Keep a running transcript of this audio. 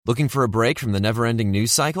Looking for a break from the never-ending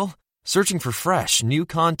news cycle? Searching for fresh, new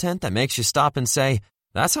content that makes you stop and say,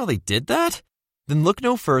 "That's how they did that?" Then look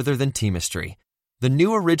no further than Teamistry, the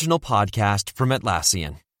new original podcast from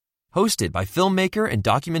Atlassian. Hosted by filmmaker and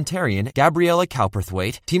documentarian Gabriella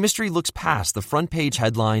Cowperthwaite, Teamistry looks past the front-page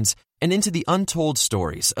headlines and into the untold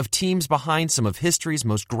stories of teams behind some of history's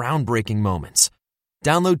most groundbreaking moments.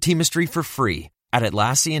 Download Teamistry for free at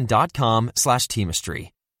Atlassian.com/Teamistry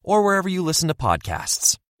or wherever you listen to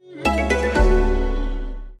podcasts.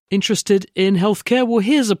 Interested in healthcare? Well,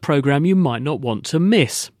 here's a programme you might not want to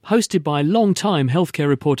miss. Hosted by long-time healthcare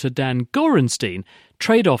reporter Dan Gorenstein,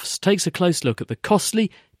 Trade-Offs takes a close look at the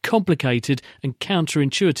costly, complicated and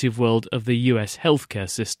counterintuitive world of the US healthcare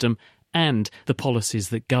system and the policies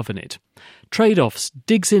that govern it. Trade-Offs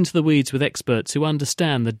digs into the weeds with experts who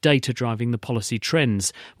understand the data driving the policy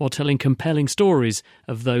trends while telling compelling stories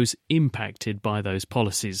of those impacted by those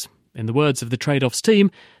policies. In the words of the Trade-Offs team,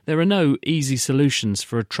 there are no easy solutions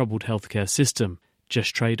for a troubled healthcare system,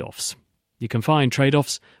 just trade-offs. You can find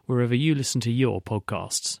Trade-Offs wherever you listen to your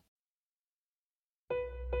podcasts.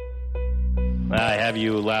 I have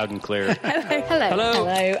you loud and clear. Hello.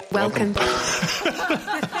 Hello. Welcome.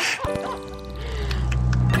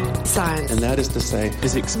 Science. And that is to say,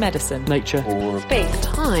 physics, Medicine, nature, or Space.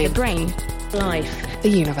 Time. The brain. Life. The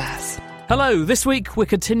universe. Hello, this week we're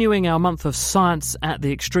continuing our month of science at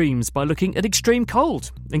the extremes by looking at extreme cold,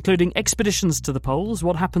 including expeditions to the poles,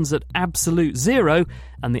 what happens at absolute zero,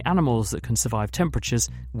 and the animals that can survive temperatures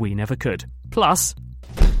we never could. Plus...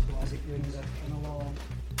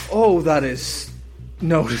 Oh, that is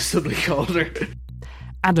noticeably colder.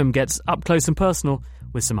 Adam gets up close and personal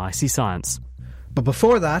with some icy science. But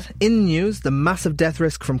before that, in news, the massive death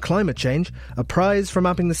risk from climate change, a prize for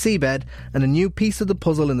mapping the seabed, and a new piece of the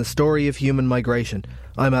puzzle in the story of human migration.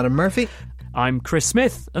 I'm Adam Murphy. I'm Chris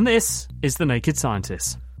Smith, and this is The Naked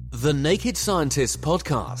Scientists. The Naked Scientists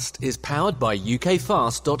podcast is powered by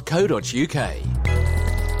ukfast.co.uk.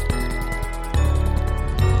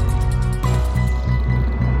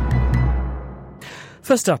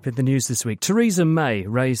 First up in the news this week, Theresa May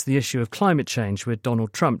raised the issue of climate change with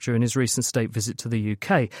Donald Trump during his recent state visit to the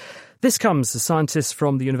UK. This comes as scientists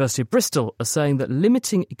from the University of Bristol are saying that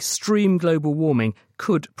limiting extreme global warming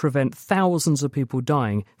could prevent thousands of people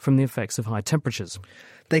dying from the effects of high temperatures.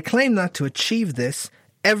 They claim that to achieve this,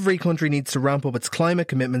 every country needs to ramp up its climate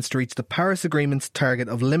commitments to reach the Paris Agreement's target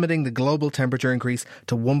of limiting the global temperature increase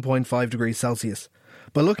to 1.5 degrees Celsius.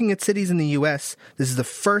 By looking at cities in the US, this is the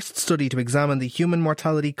first study to examine the human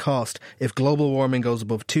mortality cost if global warming goes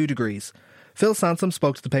above 2 degrees. Phil Sansom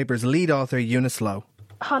spoke to the paper's lead author, Eunice Lowe.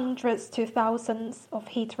 Hundreds to thousands of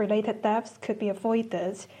heat-related deaths could be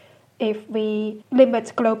avoided if we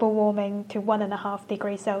limit global warming to 1.5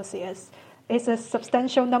 degrees Celsius. It's a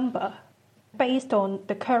substantial number. Based on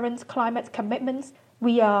the current climate commitments,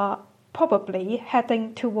 we are probably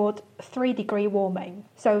heading toward 3-degree warming.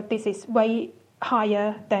 So this is way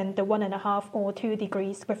higher than the 1.5 or 2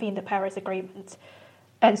 degrees within the Paris Agreement.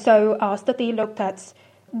 And so our study looked at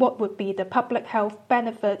what would be the public health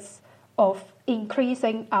benefits of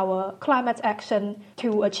increasing our climate action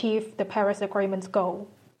to achieve the Paris Agreement's goal.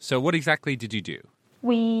 So what exactly did you do?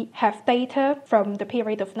 We have data from the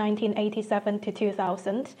period of 1987 to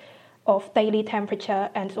 2000 of daily temperature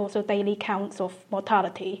and also daily counts of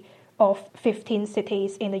mortality of 15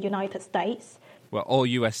 cities in the United States. Well, all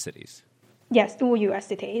US cities. Yes, all US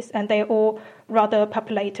cities, and they're all rather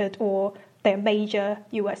populated or they're major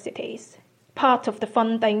US cities. Part of the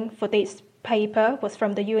funding for this paper was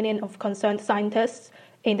from the Union of Concerned Scientists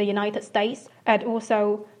in the United States, and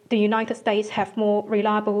also the United States have more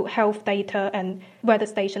reliable health data and weather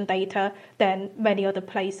station data than many other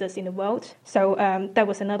places in the world. So that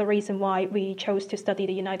was another reason why we chose to study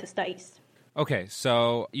the United States. Okay,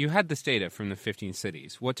 so you had this data from the 15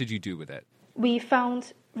 cities. What did you do with it? We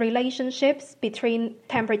found relationships between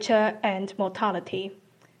temperature and mortality.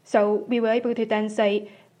 So we were able to then say,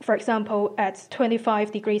 for example, at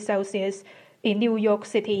 25 degrees Celsius in New York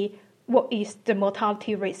City, what is the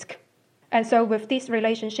mortality risk? And so with this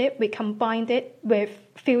relationship, we combined it with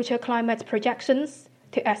future climate projections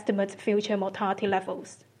to estimate future mortality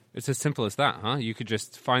levels. It's as simple as that, huh? You could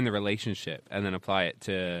just find the relationship and then apply it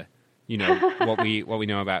to, what we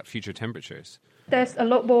know about future temperatures. There's a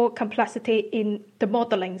lot more complexity in the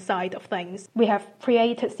modeling side of things. We have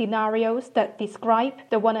created scenarios that describe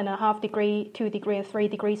the 1.5 degree, 2 degree, and 3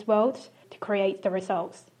 degrees world to create the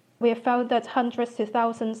results. We have found that hundreds to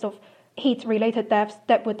thousands of heat-related deaths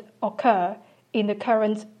that would occur in the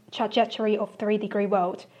current trajectory of 3-degree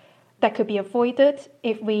world that could be avoided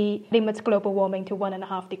if we limit global warming to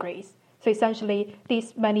 1.5 degrees. So essentially,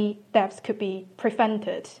 these many deaths could be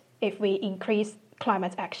prevented if we increase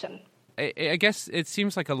climate action. I guess it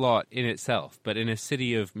seems like a lot in itself, but in a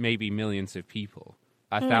city of maybe millions of people,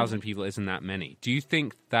 1,000 people isn't that many. Do you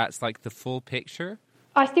think that's like the full picture?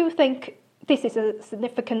 I still think this is a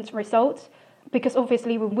significant result because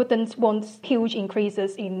obviously we wouldn't want huge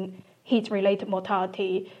increases in heat-related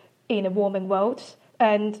mortality in a warming world.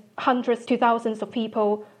 And hundreds to thousands of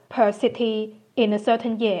people per city in a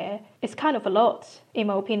certain year is kind of a lot, in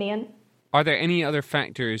my opinion. Are there any other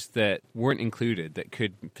factors that weren't included that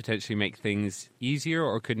could potentially make things easier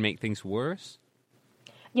or could make things worse?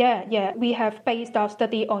 Yeah. We have based our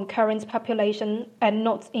study on current population and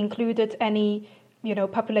not included any,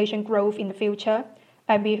 population growth in the future.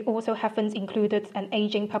 And we also haven't included an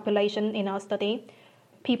aging population in our study.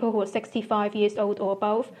 People who are 65 years old or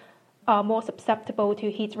above are more susceptible to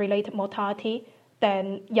heat-related mortality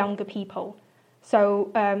than younger people.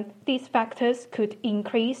 So these factors could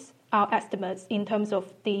increase our estimates in terms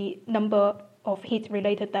of the number of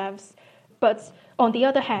heat-related deaths. But on the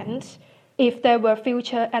other hand, if there were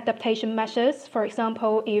future adaptation measures, for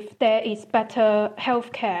example, if there is better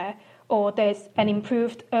healthcare or there's an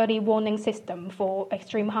improved early warning system for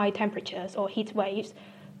extreme high temperatures or heat waves,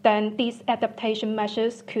 then these adaptation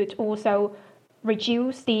measures could also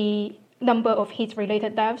reduce the number of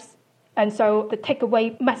heat-related deaths. And so the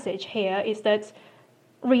takeaway message here is that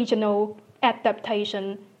regional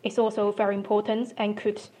adaptation is also very important and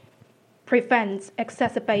could prevent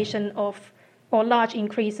exacerbation of or large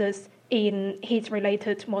increases in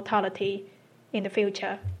heat-related mortality in the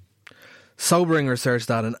future. Sobering research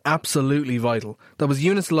that and absolutely vital. That was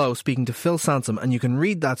Eunice Lowe speaking to Phil Sansom, and you can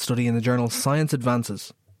read that study in the journal Science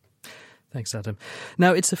Advances. Thanks, Adam.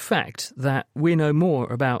 Now, it's a fact that we know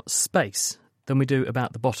more about space than we do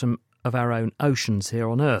about the bottom of our own oceans here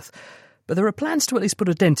on Earth. But there are plans to at least put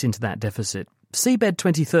a dent into that deficit. Seabed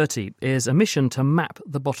 2030 is a mission to map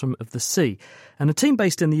the bottom of the sea, and a team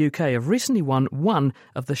based in the UK have recently won one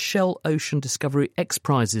of the Shell Ocean Discovery X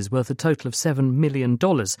Prizes worth a total of $7 million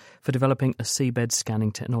for developing a seabed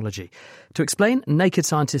scanning technology. To explain, Naked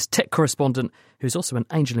Scientist tech correspondent, who's also an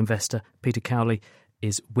angel investor, Peter Cowley,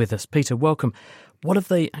 is with us. Peter, welcome. What have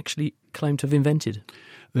they actually claimed to have invented?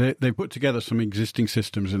 They put together some existing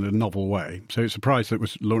systems in a novel way. So it's a prize that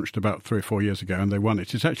was launched about 3 or 4 years ago, and they won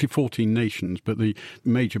it. It's actually 14 nations, but the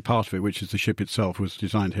major part of it, which is the ship itself, was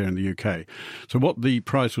designed here in the UK. So what the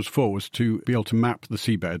prize was for was to be able to map the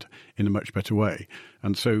seabed in a much better way.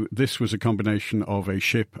 And so this was a combination of a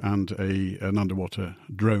ship and an underwater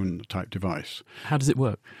drone-type device. How does it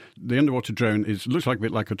work? The underwater drone looks like a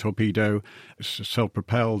bit like a torpedo. It's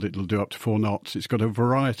self-propelled. It'll do up to 4 knots. It's got a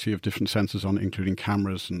variety of different sensors on it, including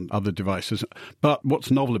cameras and other devices. But what's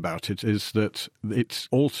novel about it is that it's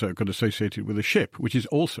also got associated with a ship, which is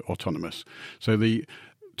also autonomous. So the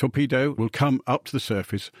torpedo will come up to the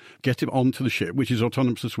surface, get it onto the ship, which is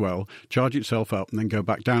autonomous as well, charge itself up and then go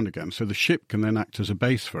back down again. So the ship can then act as a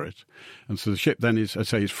base for it. And so the ship then is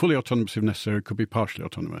fully autonomous if necessary. It could be partially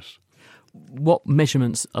autonomous. What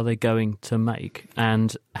measurements are they going to make,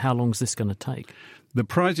 and how long is this going to take? The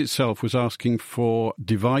prize itself was asking for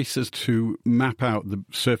devices to map out the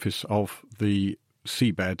surface of the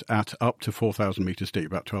seabed at up to 4,000 metres deep,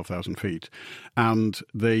 about 12,000 feet. And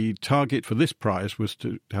the target for this prize was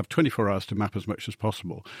to have 24 hours to map as much as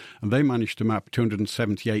possible. And they managed to map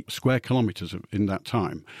 278 square kilometres in that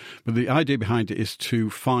time. But the idea behind it is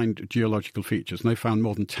to find geological features. And they found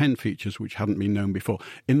more than 10 features which hadn't been known before.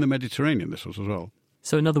 In the Mediterranean, this was as well.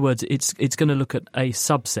 So in other words, it's going to look at a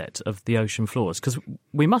subset of the ocean floors, because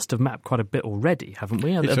we must have mapped quite a bit already, haven't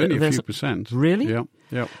we? It's only a few percent. Really?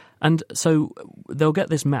 Yeah. And so they'll get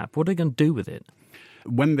this map. What are they going to do with it?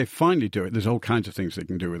 When they finally do it, there's all kinds of things they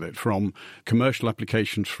can do with it, from commercial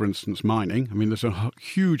applications, for instance, mining. I mean, there's a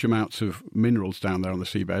huge amounts of minerals down there on the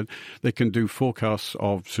seabed. They can do forecasts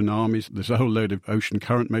of tsunamis. There's a whole load of ocean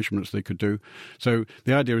current measurements they could do. So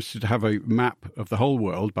the idea is to have a map of the whole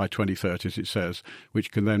world by 2030, as it says,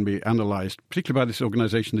 which can then be analysed, particularly by this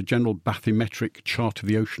organisation, the General Bathymetric Chart of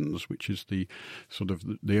the Oceans, which is the sort of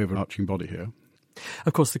the overarching body here.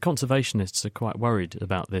 Of course, the conservationists are quite worried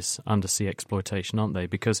about this undersea exploitation, aren't they?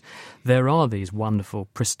 Because there are these wonderful,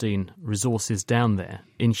 pristine resources down there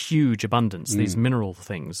in huge abundance, these mineral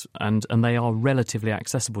things, and they are relatively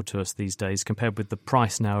accessible to us these days compared with the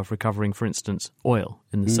price now of recovering, for instance, oil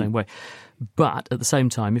in the same way. But at the same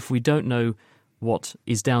time, if we don't know what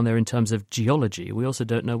is down there in terms of geology. We also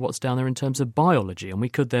don't know what's down there in terms of biology, and we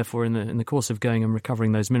could therefore, in the course of going and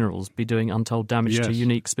recovering those minerals, be doing untold damage to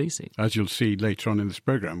unique species. As you'll see later on in this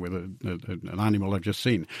programme with an animal I've just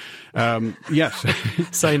seen. Yes.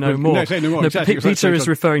 Say no more. No, say no more. Exactly. Peter is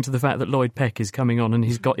referring to the fact that Lloyd Peck is coming on, and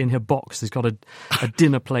he's got in her box, he's got a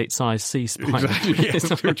dinner plate-sized sea spider. Exactly,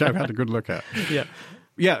 yes, which I've had a good look at. Yeah.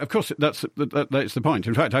 Yeah, of course, that's the point.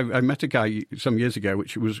 In fact, I met a guy some years ago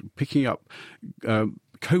which was picking up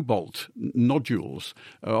cobalt nodules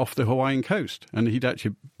off the Hawaiian coast, and he'd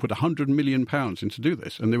actually put £100 million into do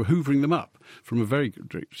this, and they were hoovering them up from a very good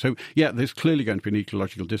degree. So, yeah, there's clearly going to be an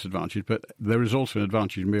ecological disadvantage, but there is also an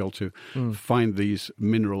advantage in being able to find these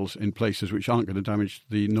minerals in places which aren't going to damage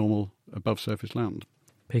the normal above-surface land.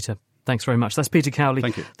 Peter, thanks very much. That's Peter Cowley,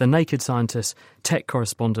 Thank you. The Naked Scientist, tech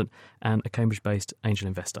correspondent and a Cambridge-based angel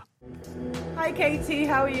investor. Hi Katie,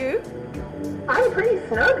 how are you? I'm pretty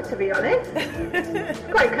snug, to be honest.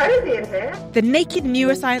 Quite cosy in here. The Naked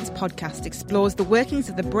Neuroscience podcast explores the workings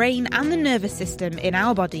of the brain and the nervous system in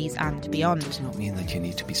our bodies and beyond. It does not mean that you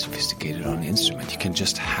need to be sophisticated on an instrument. You can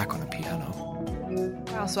just hack on a piano.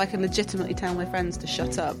 Wow, so I can legitimately tell my friends to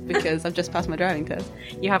shut up because I've just passed my driving test.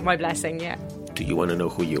 You have my blessing, yeah. Do you want to know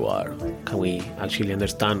who you are? Can we actually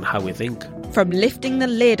understand how we think? From lifting the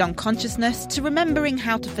lid on consciousness to remembering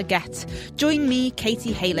how to forget, join me,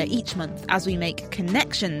 Katie Haylor, each month as we make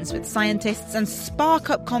connections with scientists and spark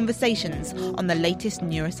up conversations on the latest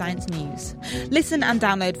neuroscience news. Listen and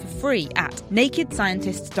download for free at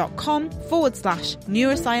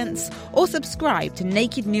nakedscientist.com/neuroscience or subscribe to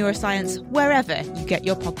Naked Neuroscience wherever you get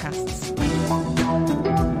your podcasts.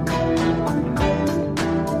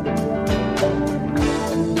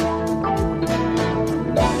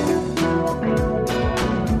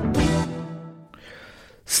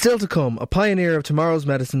 Still to come, a pioneer of tomorrow's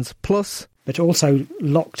medicines, plus... But also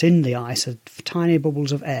locked in the ice are tiny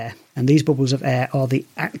bubbles of air, and these bubbles of air are the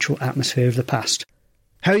actual atmosphere of the past.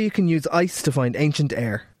 How you can use ice to find ancient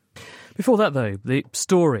air. Before that, though, the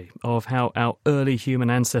story of how our early human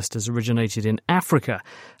ancestors originated in Africa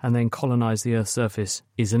and then colonised the Earth's surface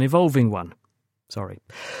is an evolving one. Sorry.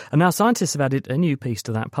 And now scientists have added a new piece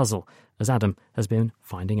to that puzzle, as Adam has been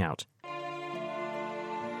finding out.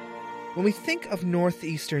 When we think of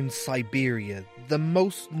northeastern Siberia, the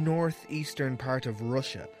most northeastern part of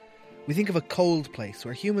Russia, we think of a cold place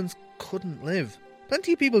where humans couldn't live.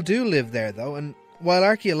 Plenty of people do live there, though, and while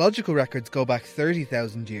archaeological records go back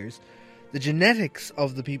 30,000 years, the genetics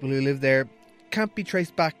of the people who live there can't be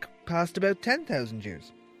traced back past about 10,000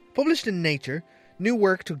 years. Published in Nature, new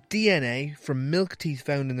work took DNA from milk teeth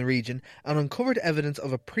found in the region and uncovered evidence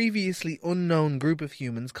of a previously unknown group of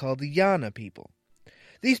humans called the Yana people.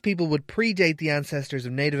 These people would predate the ancestors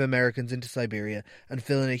of Native Americans into Siberia and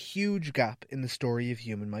fill in a huge gap in the story of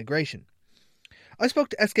human migration. I spoke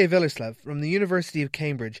to S.K. Villerslev from the University of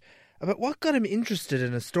Cambridge about what got him interested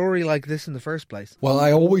in a story like this in the first place. Well,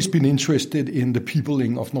 I've always been interested in the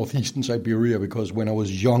peopling of northeastern Siberia because when I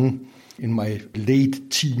was young, in my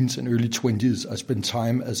late teens and early 20s, I spent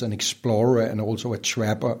time as an explorer and also a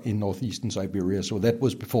trapper in northeastern Siberia. So that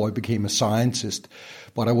was before I became a scientist.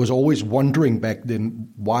 But I was always wondering back then,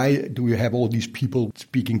 why do we have all these people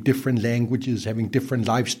speaking different languages, having different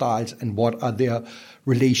lifestyles, and what are their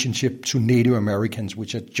relationship to Native Americans,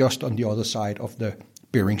 which are just on the other side of the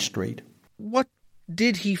Bering Strait? What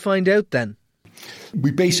did he find out then?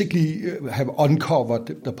 We basically have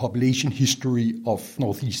uncovered the population history of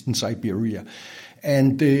northeastern Siberia.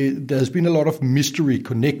 And there's been a lot of mystery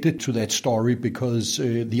connected to that story because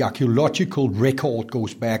the archaeological record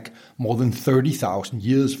goes back more than 30,000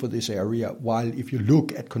 years for this area, while if you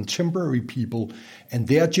look at contemporary people and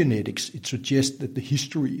their genetics, it suggests that the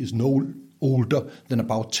history is no older than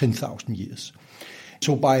about 10,000 years.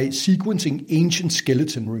 So by sequencing ancient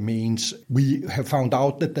skeleton remains, we have found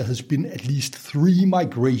out that there has been at least 3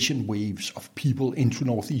 migration waves of people into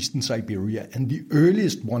northeastern Siberia, and the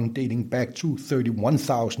earliest one dating back to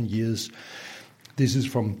 31,000 years. This is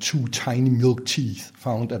from 2 tiny milk teeth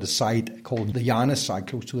found at a site called the Yana site,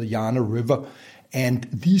 close to the Yana River. And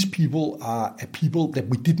these people are a people that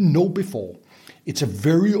we didn't know before. It's a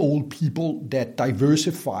very old people that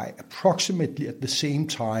diversify approximately at the same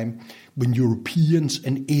time when Europeans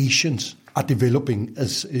and Asians are developing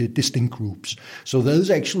as distinct groups. So there's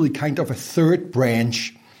actually kind of a third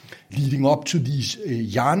branch leading up to these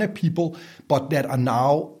Yana people, but that are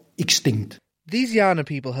now extinct. These Yana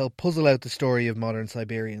people help puzzle out the story of modern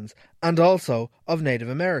Siberians and also of Native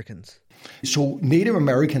Americans. So Native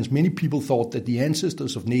Americans, many people thought that the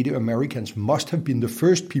ancestors of Native Americans must have been the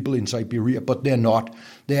first people in Siberia, but they're not.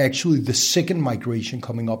 They're actually the second migration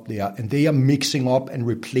coming up there, and they are mixing up and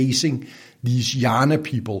replacing these Yana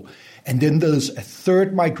people. And then there's a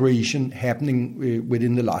third migration happening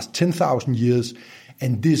within the last 10,000 years,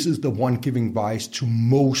 and this is the one giving rise to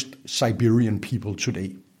most Siberian people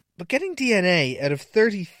today. But getting DNA out of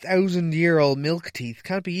 30,000-year-old milk teeth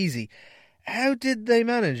can't be easy. How did they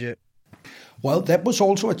manage it? Well, that was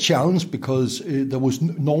also a challenge because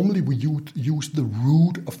normally we use the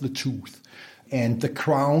root of the tooth. And the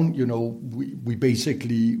crown, we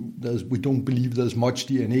basically, we don't believe there's much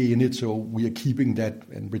DNA in it, so we are keeping that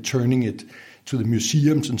and returning it to the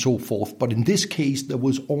museums and so forth. But in this case, there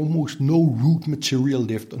was almost no root material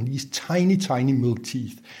left on these tiny, tiny milk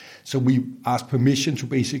teeth. So we asked permission to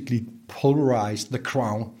basically pulverize the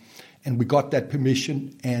crown. And we got that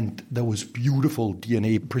permission, and there was beautiful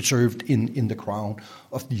DNA preserved in the crown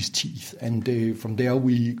of these teeth. And from there,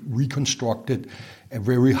 we reconstructed a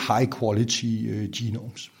very high-quality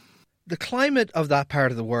genomes. The climate of that part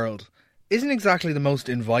of the world isn't exactly the most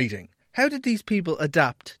inviting. How did these people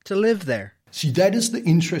adapt to live there? See, that is the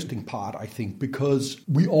interesting part, I think, because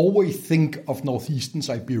we always think of northeastern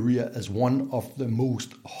Siberia as one of the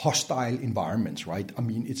most hostile environments, right? I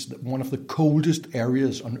mean, it's one of the coldest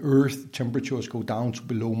areas on Earth. Temperatures go down to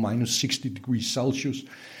below minus 60 degrees Celsius.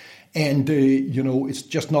 And, it's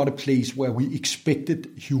just not a place where we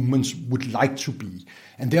expected humans would like to be.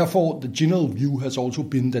 And therefore, the general view has also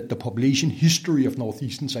been that the population history of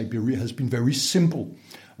northeastern Siberia has been very simple.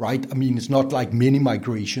 Right? I mean, it's not like many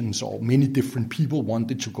migrations or many different people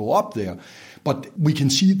wanted to go up there. But we can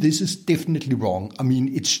see this is definitely wrong. I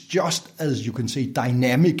mean, it's just as, you can say,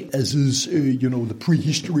 dynamic as is, the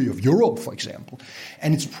prehistory of Europe, for example.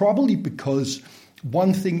 And it's probably because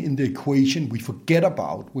one thing in the equation we forget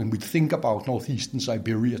about when we think about northeastern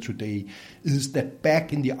Siberia today is that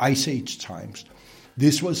back in the Ice Age times,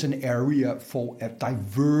 this was an area for a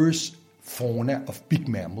diverse fauna of big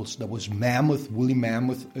mammals. There was mammoth, woolly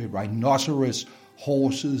mammoth, rhinoceros,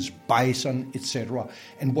 horses, bison, etc.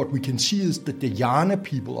 And what we can see is that the Yana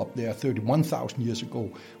people up there 31,000 years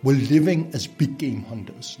ago were living as big game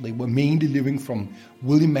hunters. They were mainly living from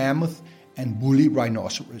woolly mammoth and woolly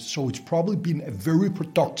rhinoceros. So it's probably been a very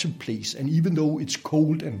productive place. And even though it's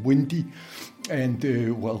cold and windy, and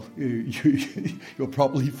you're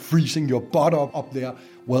probably freezing your butt up there,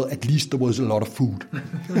 well, at least there was a lot of food.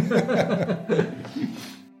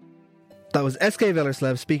 That was S.K.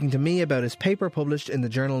 Villerslev speaking to me about his paper published in the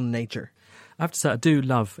journal Nature. I have to say, I do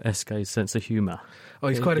love S.K.'s sense of humour. Oh,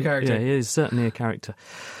 he's quite a character. Yeah, he is certainly a character.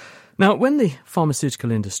 Now, when the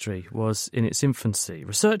pharmaceutical industry was in its infancy,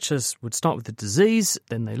 researchers would start with the disease,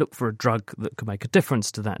 then they look for a drug that could make a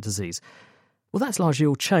difference to that disease. Well, that's largely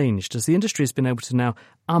all changed as the industry has been able to now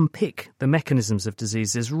unpick the mechanisms of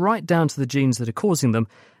diseases right down to the genes that are causing them,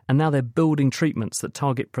 and now they're building treatments that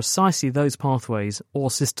target precisely those pathways or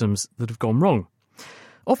systems that have gone wrong.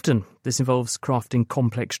 Often, this involves crafting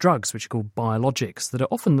complex drugs, which are called biologics, that are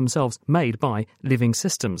often themselves made by living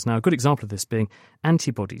systems. Now, a good example of this being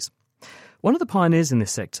antibodies. One of the pioneers in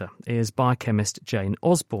this sector is biochemist Jane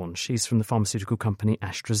Osborne. She's from the pharmaceutical company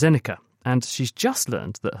AstraZeneca. And she's just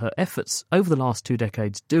learned that her efforts over the last 2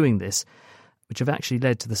 decades doing this, which have actually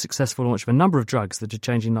led to the successful launch of a number of drugs that are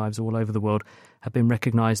changing lives all over the world, have been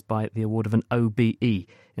recognised by the award of an OBE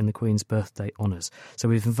in the Queen's Birthday Honours. So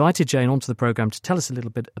we've invited Jane onto the programme to tell us a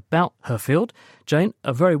little bit about her field. Jane,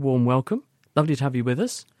 a very warm welcome. Lovely to have you with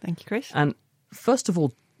us. Thank you, Chris. And first of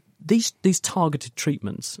all, these targeted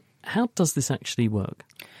treatments, how does this actually work?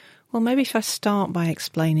 Well, maybe if I start by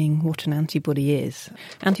explaining what an antibody is.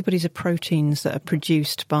 Antibodies are proteins that are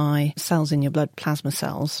produced by cells in your blood, plasma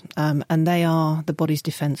cells, and they are the body's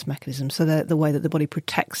defence mechanism. So they're the way that the body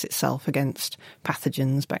protects itself against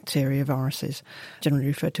pathogens, bacteria, viruses, generally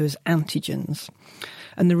referred to as antigens.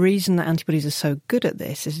 And the reason that antibodies are so good at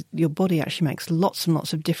this is your body actually makes lots and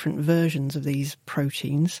lots of different versions of these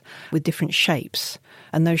proteins with different shapes.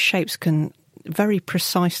 And those shapes can very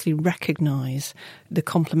precisely recognise the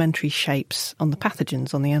complementary shapes on the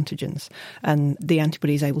pathogens, on the antigens, and the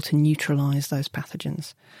antibody is able to neutralise those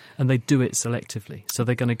pathogens. And they do it selectively, so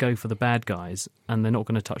they're going to go for the bad guys and they're not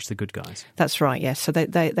going to touch the good guys. That's right, yes. So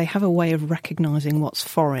they have a way of recognising what's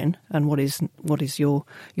foreign and what is your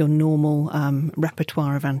normal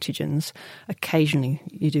repertoire of antigens. Occasionally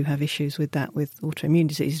you do have issues with that with autoimmune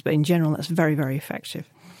diseases, but in general that's very, very effective.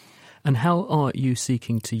 And how are you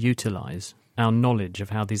seeking to utilise our knowledge of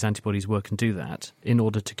how these antibodies work and do that in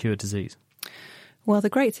order to cure disease? Well, the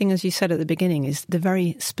great thing, as you said at the beginning, is the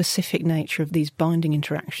very specific nature of these binding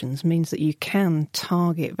interactions means that you can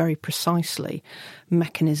target very precisely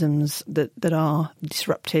mechanisms that are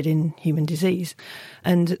disrupted in human disease.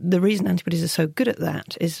 And the reason antibodies are so good at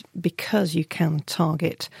that is because you can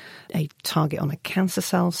target on a cancer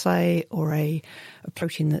cell, say, or a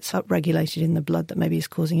protein that's upregulated in the blood that maybe is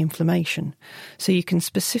causing inflammation. So you can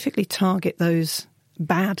specifically target those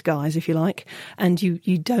bad guys, if you like, and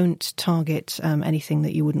you don't target anything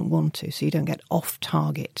that you wouldn't want to, so you don't get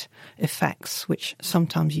off-target effects, which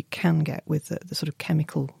sometimes you can get with the sort of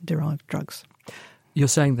chemical-derived drugs. You're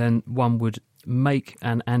saying then one would make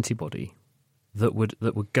an antibody that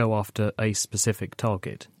would go after a specific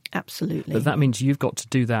target? Absolutely. But that means you've got to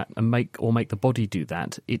do that and make the body do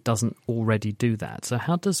that. It doesn't already do that. So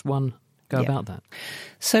how does one go about that?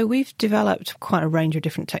 So we've developed quite a range of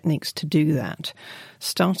different techniques to do that,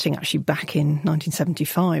 starting actually back in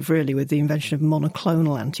 1975, really, with the invention of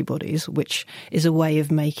monoclonal antibodies, which is a way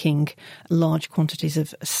of making large quantities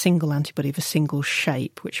of a single antibody of a single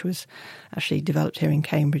shape, which was actually developed here in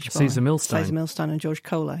Cambridge by César Milstein and George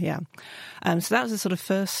Kohler, so that was the sort of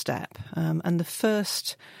first step. And the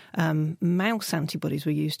first mouse antibodies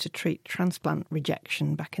were used to treat transplant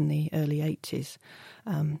rejection back in the early 80s.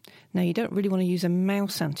 Now, you don't really want to use a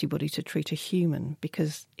mouse antibody to treat a human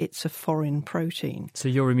because it's a foreign protein. So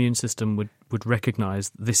your immune system would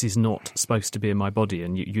recognise this is not supposed to be in my body,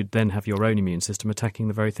 and you'd then have your own immune system attacking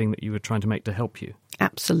the very thing that you were trying to make to help you.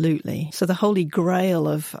 Absolutely. So the holy grail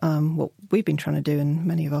of what we've been trying to do, and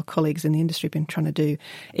many of our colleagues in the industry have been trying to do,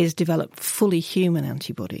 is develop fully human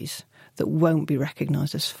antibodies that won't be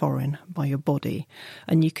recognised as foreign by your body.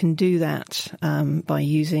 And you can do that by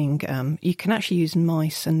using, you can actually use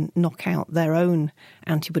mice and knock out their own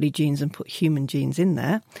antibody genes and put human genes in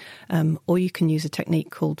there. Or you can use a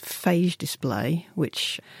technique called phage display,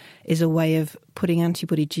 which is a way of putting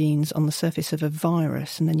antibody genes on the surface of a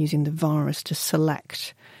virus and then using the virus to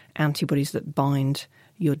select antibodies that bind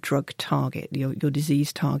your drug target, your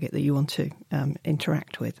disease target that you want to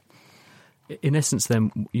interact with. In essence,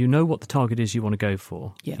 then, you know what the target is you want to go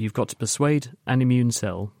for. Yeah. You've got to persuade an immune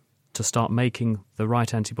cell to start making the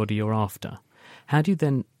right antibody you're after. How do you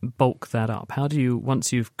then bulk that up? How do you,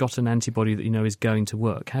 once you've got an antibody that you know is going to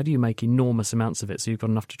work, how do you make enormous amounts of it so you've got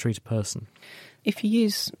enough to treat a person? If you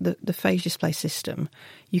use the phage display system,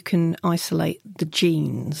 you can isolate the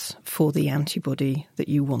genes for the antibody that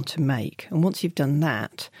you want to make. And once you've done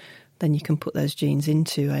that, then you can put those genes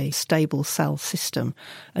into a stable cell system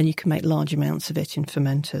and you can make large amounts of it in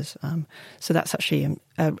fermenters. So that's actually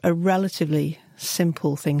a relatively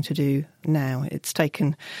simple thing to do now. It's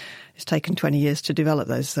taken 20 years to develop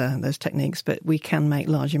those techniques, but we can make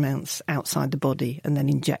large amounts outside the body and then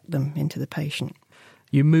inject them into the patient.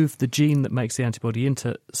 You move the gene that makes the antibody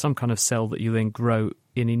into some kind of cell that you then grow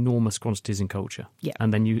in enormous quantities in culture. Yeah.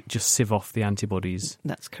 And then you just sieve off the antibodies.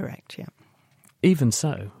 That's correct, yeah. Even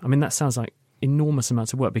so, I mean, that sounds like enormous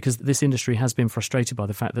amounts of work because this industry has been frustrated by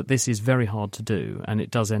the fact that this is very hard to do and it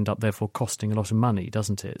does end up therefore costing a lot of money,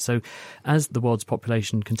 doesn't it? So as the world's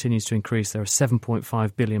population continues to increase, there are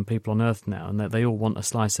 7.5 billion people on Earth now and they all want a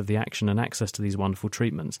slice of the action and access to these wonderful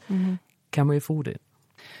treatments. Mm-hmm. Can we afford it?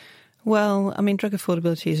 Well, I mean, drug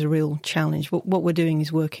affordability is a real challenge. What we're doing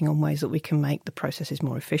is working on ways that we can make the processes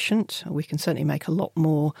more efficient. We can certainly make a lot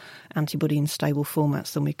more antibody in stable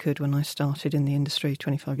formats than we could when I started in the industry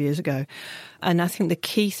 25 years ago. And I think the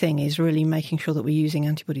key thing is really making sure that we're using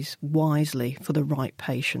antibodies wisely for the right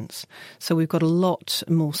patients. So we've got a lot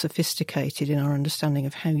more sophisticated in our understanding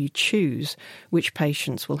of how you choose which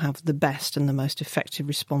patients will have the best and the most effective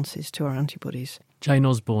responses to our antibodies. Jane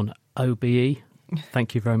Osborne, OBE.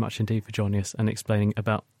 Thank you very much indeed for joining us and explaining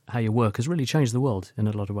about how your work has really changed the world in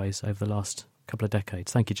a lot of ways over the last couple of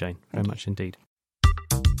decades. Thank you, Jane, very much indeed.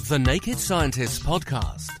 The Naked Scientists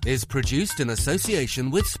podcast is produced in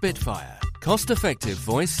association with Spitfire, cost-effective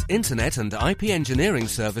voice, internet and IP engineering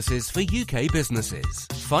services for UK businesses.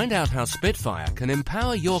 Find out how Spitfire can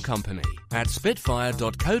empower your company at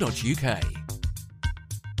spitfire.co.uk.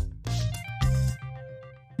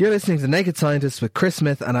 You're listening to The Naked Scientists with Chris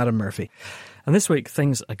Smith and Adam Murphy. And this week,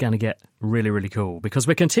 things are going to get really, really cool because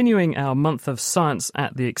we're continuing our month of science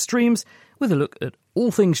at the extremes with a look at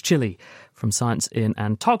all things chilly, from science in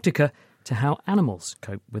Antarctica to how animals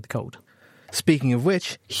cope with the cold. Speaking of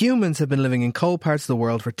which, humans have been living in cold parts of the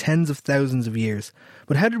world for tens of thousands of years.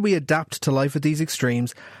 But how did we adapt to life at these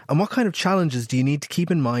extremes, and what kind of challenges do you need to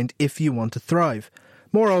keep in mind if you want to thrive?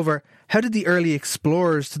 Moreover, how did the early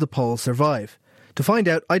explorers to the pole survive? To find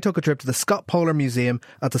out, I took a trip to the Scott Polar Museum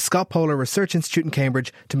at the Scott Polar Research Institute in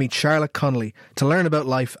Cambridge to meet Charlotte Connolly to learn about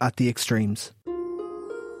life at the extremes.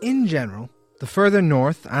 In general, The further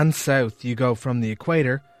north and south you go from the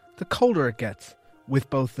equator, the colder it gets, with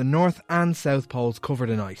both the North and South Poles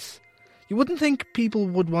covered in ice. You wouldn't think people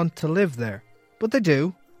would want to live there, but they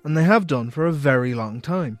do, and they have done for a very long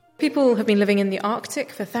time. People have been living in the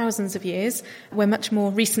Arctic for thousands of years. We're much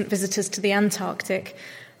more recent visitors to the Antarctic.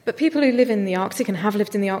 But people who live in the Arctic and have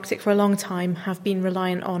lived in the Arctic for a long time have been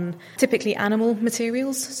reliant on typically animal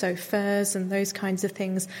materials, so furs and those kinds of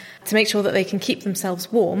things, to make sure that they can keep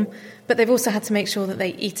themselves warm. But they've also had to make sure that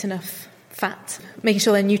they eat enough fat, making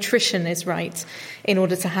sure their nutrition is right in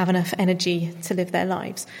order to have enough energy to live their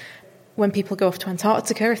lives. When people go off to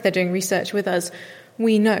Antarctica, if they're doing research with us,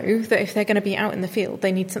 we know that if they're going to be out in the field,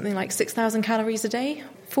 they need something like 6,000 calories a day.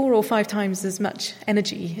 4 or 5 times as much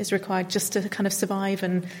energy is required just to kind of survive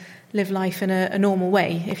and live life in a normal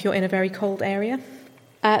way if you're in a very cold area.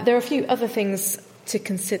 There are a few other things to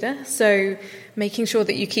consider. So making sure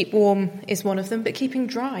that you keep warm is one of them, but keeping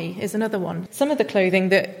dry is another one. Some of the clothing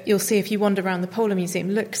that you'll see if you wander around the Polar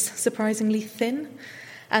Museum looks surprisingly thin.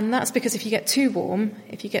 And that's because if you get too warm,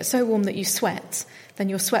 if you get so warm that you sweat, then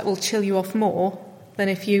your sweat will chill you off more than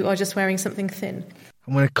if you are just wearing something thin.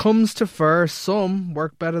 And when it comes to fur, some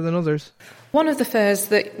work better than others. One of the furs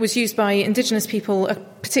that was used by indigenous people,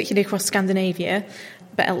 particularly across Scandinavia,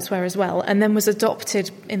 but elsewhere as well, and then was adopted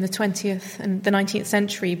in the 20th and the 19th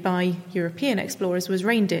century by European explorers, was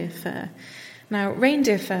reindeer fur. Now,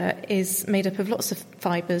 reindeer fur is made up of lots of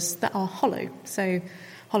fibres that are hollow. So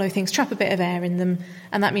hollow things trap a bit of air in them,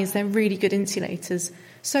 and that means they're really good insulators.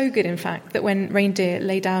 So good, in fact, that when reindeer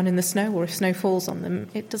lay down in the snow or if snow falls on them,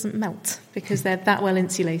 it doesn't melt because they're that well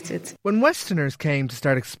insulated. When Westerners came to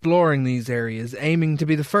start exploring these areas, aiming to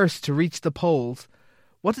be the first to reach the poles,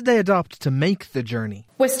 what did they adopt to make the journey?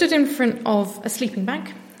 We're stood in front of a sleeping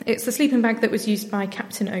bag. It's the sleeping bag that was used by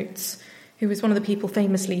Captain Oates, who was one of the people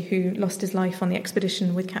famously who lost his life on the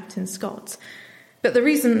expedition with Captain Scott. But the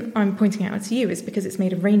reason I'm pointing it out to you is because it's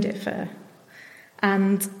made of reindeer fur.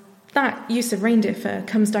 And that use of reindeer fur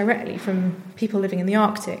comes directly from people living in the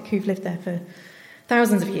Arctic who've lived there for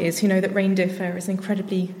thousands of years, who know that reindeer fur is an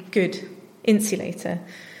incredibly good insulator.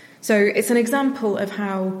 So it's an example of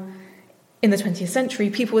how, in the 20th century,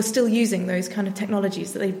 people were still using those kind of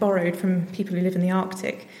technologies that they borrowed from people who live in the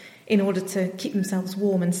Arctic in order to keep themselves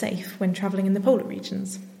warm and safe when travelling in the polar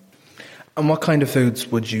regions. And what kind of foods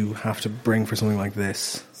would you have to bring for something like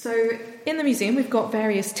this? So in the museum, we've got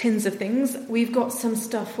various tins of things. We've got some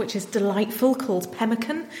stuff which is delightful called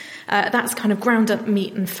pemmican. That's kind of ground up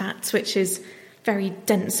meat and fats, which is very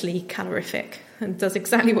densely calorific and does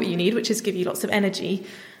exactly what you need, which is give you lots of energy.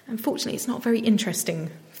 Unfortunately, it's not a very interesting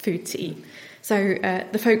food to eat. So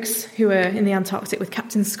the folks who are in the Antarctic with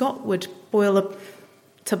Captain Scott would boil a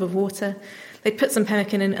tub of water. They'd put some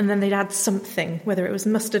pemmican in and then they'd add something, whether it was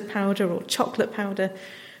mustard powder or chocolate powder,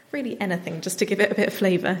 really anything, just to give it a bit of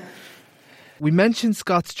flavour. We mentioned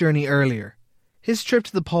Scott's journey earlier. His trip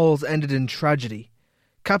to the poles ended in tragedy.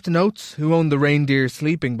 Captain Oates, who owned the reindeer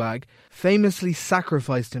sleeping bag, famously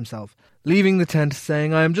sacrificed himself, leaving the tent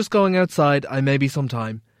saying, "I am just going outside, I may be some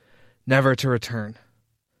time," never to return.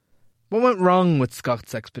 What went wrong with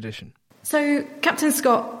Scott's expedition? So Captain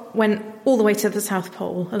Scott went all the way to the South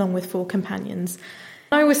Pole along with 4 companions.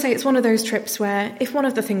 I always say it's one of those trips where if one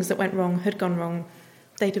of the things that went wrong had gone wrong,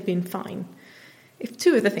 they'd have been fine. If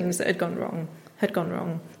 2 of the things that had gone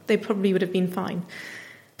wrong, they probably would have been fine.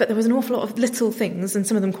 But there was an awful lot of little things, and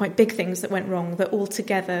some of them quite big things, that went wrong that all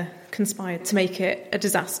together conspired to make it a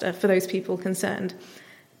disaster for those people concerned.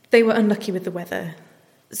 They were unlucky with the weather.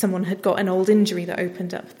 Someone had got an old injury that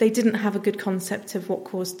opened up. They didn't have a good concept of what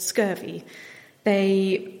caused scurvy.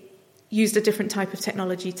 They used a different type of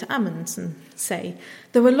technology to Amundsen, say.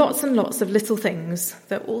 There were lots and lots of little things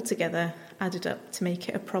that all together added up to make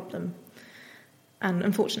it a problem. And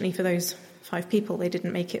unfortunately for those 5 people, they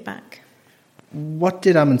didn't make it back. What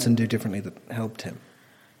did Amundsen do differently that helped him?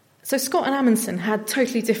 So Scott and Amundsen had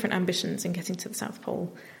totally different ambitions in getting to the South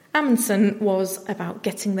Pole. Amundsen was about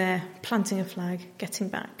getting there, planting a flag, getting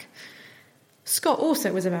back. Scott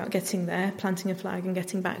also was about getting there, planting a flag and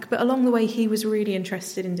getting back, but along the way he was really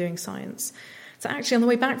interested in doing science. So actually on the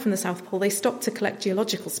way back from the South Pole they stopped to collect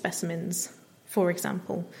geological specimens, for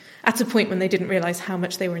example, at a point when they didn't realise how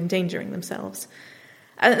much they were endangering themselves.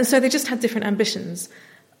 And so they just had different ambitions.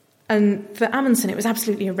 And for Amundsen it was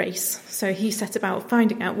absolutely a race, so he set about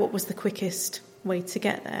finding out what was the quickest way to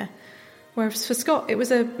get there. Whereas for Scott, it was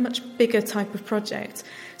a much bigger type of project.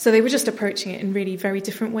 So they were just approaching it in really very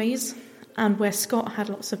different ways. And where Scott had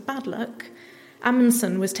lots of bad luck,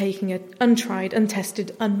 Amundsen was taking an untried,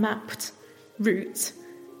 untested, unmapped route.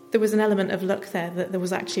 There was an element of luck there that there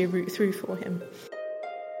was actually a route through for him.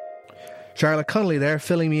 Charlotte Connolly there,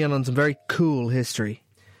 filling me in on some very cool history.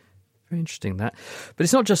 Very interesting, that. But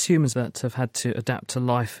it's not just humans that have had to adapt to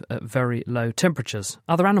life at very low temperatures.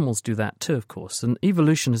 Other animals do that too, of course, and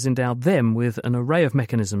evolution has endowed them with an array of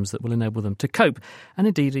mechanisms that will enable them to cope, and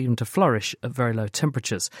indeed even to flourish at very low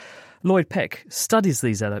temperatures. Lloyd Peck studies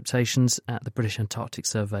these adaptations at the British Antarctic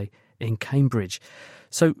Survey in Cambridge.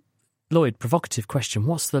 So, Lloyd, provocative question,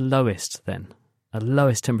 what's the lowest then? A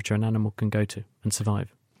lowest temperature an animal can go to and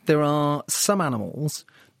survive? There are some animals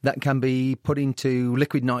that can be put into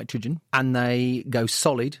liquid nitrogen and they go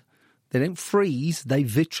solid. They don't freeze, they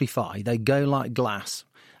vitrify, they go like glass.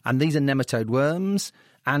 And these are nematode worms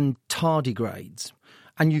and tardigrades.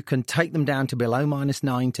 And you can take them down to below minus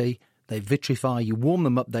 90, they vitrify, you warm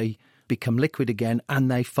them up, they become liquid again, and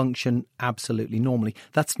they function absolutely normally.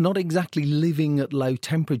 That's not exactly living at low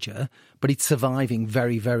temperature, but it's surviving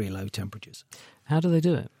very, very low temperatures. How do they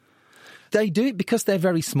do it? They do it because they're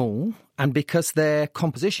very small and because their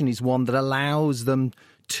composition is one that allows them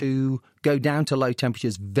to go down to low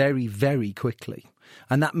temperatures very, very quickly.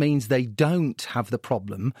 And that means they don't have the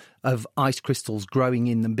problem of ice crystals growing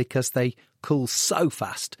in them because they cool so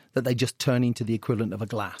fast that they just turn into the equivalent of a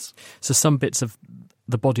glass. So some bits of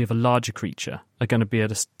the body of a larger creature are going to be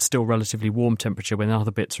at a still relatively warm temperature when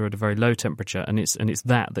other bits are at a very low temperature, and it's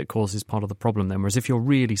that causes part of the problem then. Whereas if you're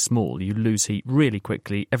really small, you lose heat really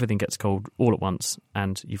quickly, everything gets cold all at once,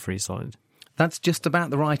 and you freeze solid. That's just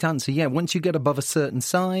about the right answer, yeah. Once you get above a certain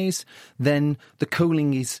size, then the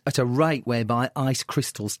cooling is at a rate whereby ice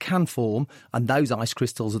crystals can form, and those ice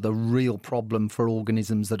crystals are the real problem for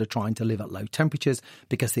organisms that are trying to live at low temperatures,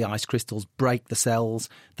 because the ice crystals break the cells,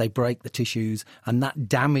 they break the tissues, and that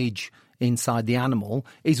damage inside the animal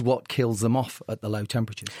is what kills them off at the low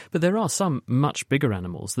temperatures. But there are some much bigger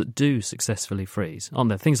animals that do successfully freeze, aren't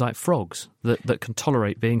there? Things like frogs that can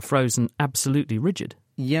tolerate being frozen absolutely rigid.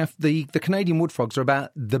 Yeah, the Canadian wood frogs are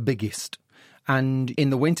about the biggest. And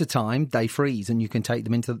in the wintertime, they freeze and you can take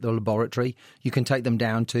them into the laboratory. You can take them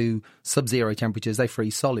down to sub-zero temperatures. They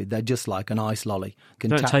freeze solid. They're just like an ice lolly.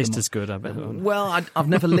 Don't taste as good, I bet. Well, I've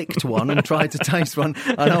never licked one and tried to taste one,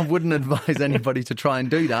 and I wouldn't advise anybody to try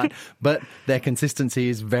and do that. But their consistency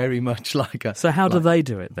is very much like a... So how do they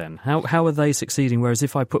do it then? How are they succeeding? Whereas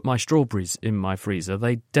if I put my strawberries in my freezer,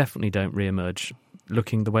 they definitely don't re-emerge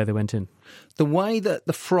looking the way they went in. The way that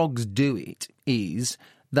the frogs do it is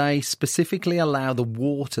they specifically allow the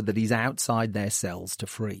water that is outside their cells to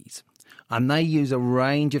freeze. And they use a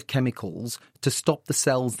range of chemicals to stop the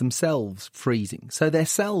cells themselves freezing. So their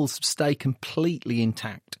cells stay completely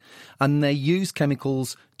intact. And they use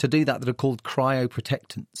chemicals to do that are called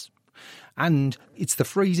cryoprotectants. And it's the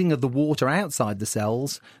freezing of the water outside the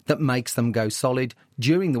cells that makes them go solid.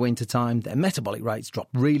 During the wintertime, their metabolic rates drop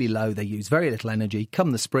really low. They use very little energy.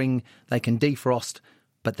 Come the spring, they can defrost,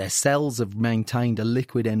 but their cells have maintained a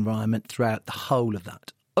liquid environment throughout the whole of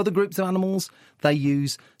that. Other groups of animals, they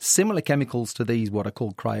use similar chemicals to these, what are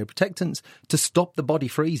called cryoprotectants, to stop the body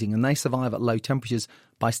freezing, and they survive at low temperatures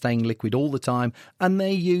by staying liquid all the time, and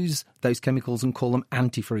they use those chemicals and call them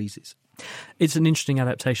antifreezes. It's an interesting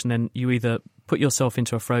adaptation then. You either put yourself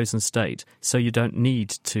into a frozen state so you don't need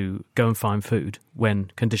to go and find food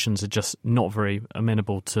when conditions are just not very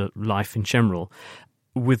amenable to life in general,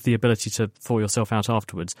 with the ability to thaw yourself out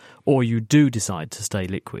afterwards, or you do decide to stay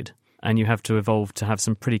liquid and you have to evolve to have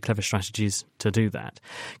some pretty clever strategies to do that.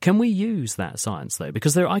 Can we use that science, though?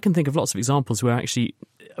 Because I can think of lots of examples where actually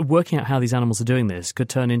working out how these animals are doing this could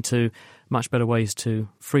turn into much better ways to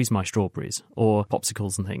freeze my strawberries or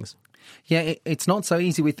popsicles and things. Yeah, it's not so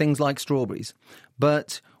easy with things like strawberries,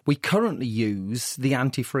 but we currently use the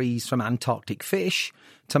antifreeze from Antarctic fish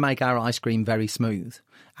to make our ice cream very smooth.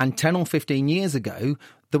 And 10 or 15 years ago,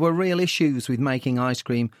 there were real issues with making ice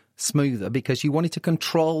cream smoother because you wanted to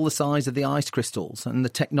control the size of the ice crystals, and the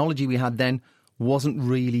technology we had then wasn't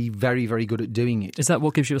really very, very good at doing it. Is that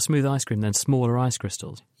what gives you a smooth ice cream then, smaller ice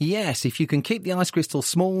crystals? Yes, if you can keep the ice crystals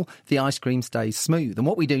small, the ice cream stays smooth. And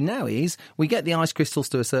what we do now is we get the ice crystals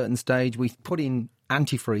to a certain stage, we put in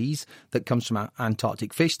antifreeze that comes from our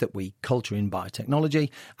Antarctic fish that we culture in biotechnology,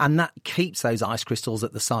 and that keeps those ice crystals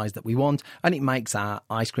at the size that we want, and it makes our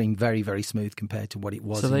ice cream very, very smooth compared to what it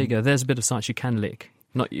was. So there you go, there's a bit of science you can lick.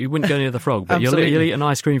 You wouldn't go near the frog, but you'll eat an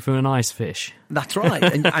ice cream from an ice fish. That's right.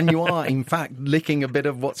 And you are, in fact, licking a bit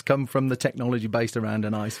of what's come from the technology based around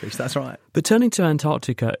an ice fish. That's right. But turning to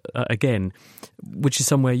Antarctica again, which is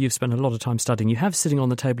somewhere you've spent a lot of time studying, you have sitting on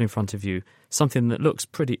the table in front of you something that looks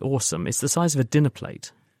pretty awesome. It's the size of a dinner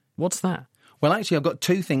plate. What's that? Well, actually, I've got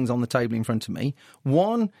two things on the table in front of me.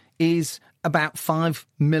 One is about 5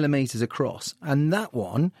 millimetres across, and that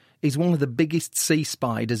one is one of the biggest sea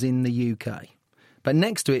spiders in the UK. But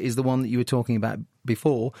next to it is the one that you were talking about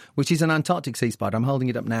before, which is an Antarctic sea spider. I'm holding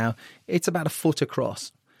it up now. It's about 1 foot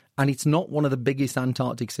across. And it's not one of the biggest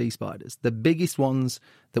Antarctic sea spiders. The biggest ones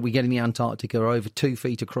that we get in the Antarctic are over 2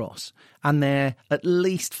 feet across. And they're at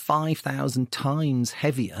least 5,000 times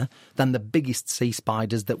heavier than the biggest sea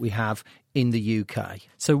spiders that we have in the UK.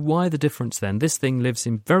 So why the difference then? This thing lives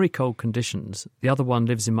in very cold conditions. The other one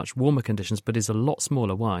lives in much warmer conditions, but is a lot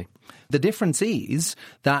smaller. Why? The difference is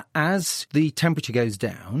that as the temperature goes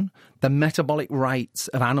down, the metabolic rates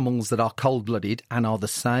of animals that are cold-blooded and are the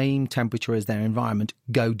same temperature as their environment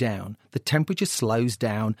go down. The temperature slows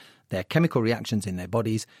down their chemical reactions in their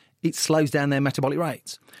bodies. It slows down their metabolic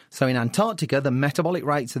rates. So in Antarctica, the metabolic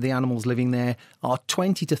rates of the animals living there are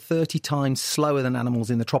 20 to 30 times slower than animals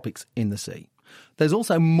in the tropics in the sea. There's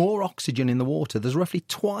also more oxygen in the water. There's roughly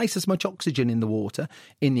twice as much oxygen in the water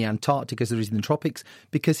in the Antarctic as there is in the tropics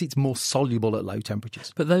because it's more soluble at low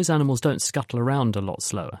temperatures. But those animals don't scuttle around a lot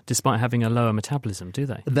slower, despite having a lower metabolism, do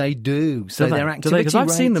they? They do. So their activity Because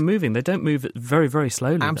I've seen them moving. They don't move very, very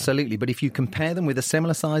slowly. Absolutely. But if you compare them with a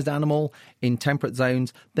similar-sized animal in temperate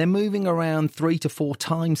zones, they're moving around 3 to 4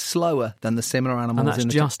 times slower than the similar animals. And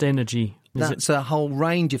that's just energy. That's a whole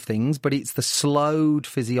range of things, but it's the slowed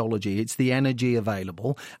physiology. It's the energy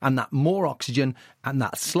available, and that more oxygen and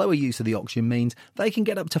that slower use of the oxygen means they can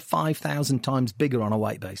get up to 5,000 times bigger on a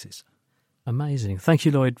weight basis. Amazing. Thank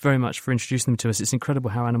you, Lloyd, very much for introducing them to us. It's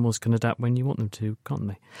incredible how animals can adapt when you want them to, can't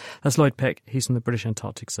they? That's Lloyd Peck. He's from the British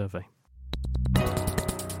Antarctic Survey.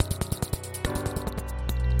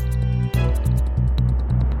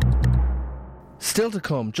 Still to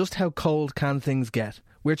come, just how cold can things get?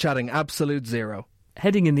 We're chatting absolute zero.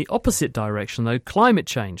 Heading in the opposite direction, though, climate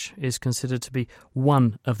change is considered to be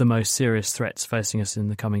one of the most serious threats facing us in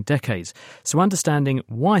the coming decades. So understanding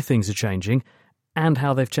why things are changing and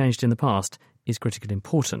how they've changed in the past is critically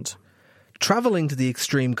important. Travelling to the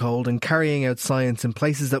extreme cold and carrying out science in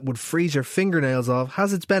places that would freeze your fingernails off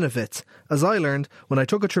has its benefits, as I learned when I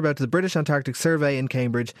took a trip out to the British Antarctic Survey in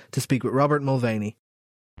Cambridge to speak with Robert Mulvaney.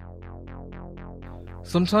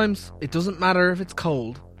 Sometimes it doesn't matter if it's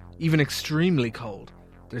cold, even extremely cold.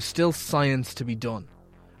 There's still science to be done.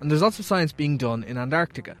 And there's lots of science being done in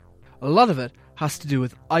Antarctica. A lot of it has to do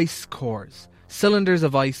with ice cores, cylinders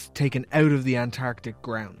of ice taken out of the Antarctic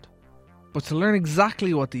ground. But to learn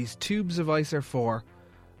exactly what these tubes of ice are for,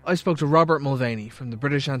 I spoke to Robert Mulvaney from the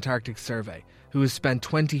British Antarctic Survey, who has spent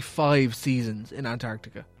 25 seasons in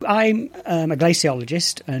Antarctica. I'm a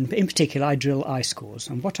glaciologist, and in particular I drill ice cores.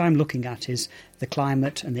 And what I'm looking at is the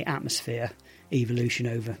climate and the atmosphere evolution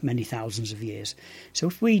over many thousands of years. So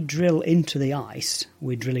if we drill into the ice,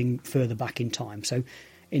 we're drilling further back in time. So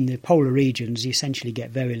in the polar regions, you essentially get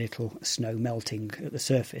very little snow melting at the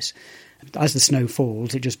surface. As the snow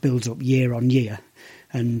falls, it just builds up year on year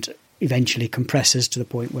and eventually compresses to the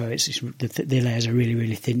point where the layers are really,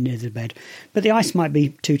 really thin near the bed. But the ice might be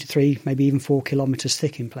 2 to 3, maybe even 4 kilometres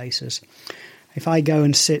thick in places. If I go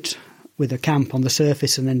and sit with a camp on the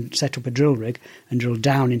surface and then set up a drill rig and drill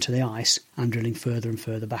down into the ice, I'm drilling further and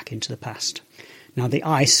further back into the past. Now, the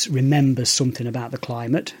ice remembers something about the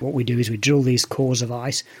climate. What we do is we drill these cores of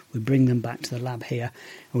ice, we bring them back to the lab here,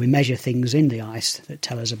 and we measure things in the ice that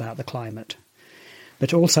tell us about the climate.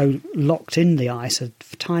 But also locked in the ice are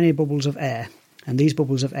tiny bubbles of air, and these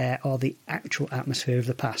bubbles of air are the actual atmosphere of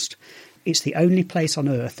the past. It's the only place on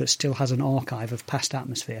Earth that still has an archive of past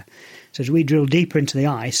atmosphere. So as we drill deeper into the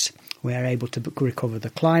ice, we're able to recover the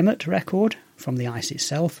climate record from the ice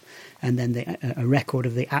itself, and then a record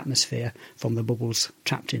of the atmosphere from the bubbles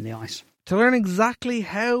trapped in the ice. To learn exactly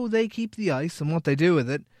how they keep the ice and what they do with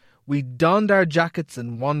it, we donned our jackets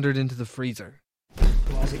and wandered into the freezer.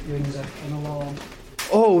 As it rings an alarm.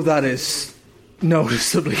 Oh, that is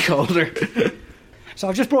noticeably colder. So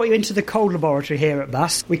I've just brought you into the cold laboratory here at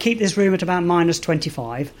BAS. We keep this room at about minus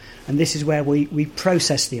 25, and this is where we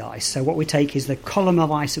process the ice. So what we take is the column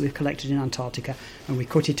of ice that we've collected in Antarctica, and we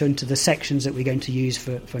cut it into the sections that we're going to use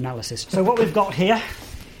for analysis. So what we've got here,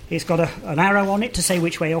 it's got an arrow on it to say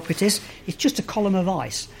which way up it is. It's just a column of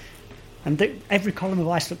ice. And every column of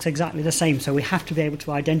ice looks exactly the same, so we have to be able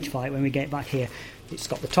to identify it when we get back here. It's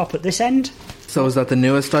got the top at this end. So is that the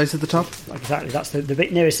newest ice at the top? Exactly, that's the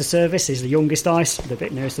bit nearest the surface is the youngest ice, the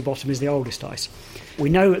bit nearest the bottom is the oldest ice. We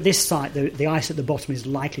know at this site the ice at the bottom is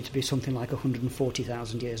likely to be something like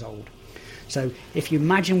 140,000 years old. So if you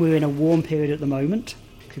imagine we're in a warm period at the moment,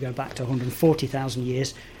 if you go back to 140,000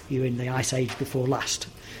 years, you're in the ice age before last.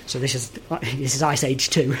 So this is Ice Age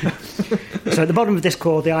 2. So at the bottom of this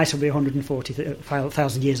core, the ice will be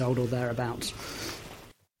 140,000 years old or thereabouts.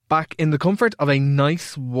 Back in the comfort of a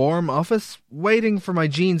nice warm office, waiting for my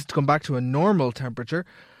jeans to come back to a normal temperature,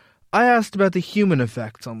 I asked about the human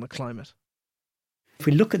effects on the climate. If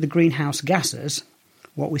we look at the greenhouse gases,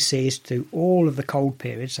 what we see is through all of the cold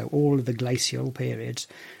periods, so all of the glacial periods,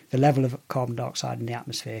 the level of carbon dioxide in the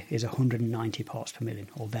atmosphere is 190 parts per million,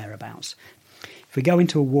 or thereabouts. If we go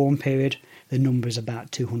into a warm period, the number is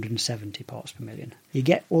about 270 parts per million. You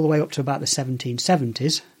get all the way up to about the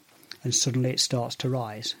 1770s, and suddenly it starts to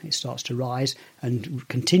rise. It starts to rise and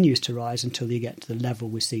continues to rise until you get to the level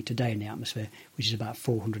we see today in the atmosphere, which is about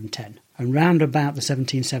 410. And round about the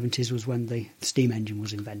 1770s was when the steam engine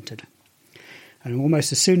was invented. And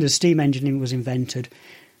almost as soon as the steam engine was invented,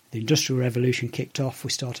 the Industrial Revolution kicked off. We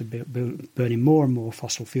started burning more and more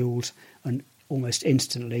fossil fuels, and almost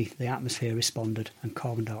instantly the atmosphere responded and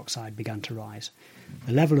carbon dioxide began to rise.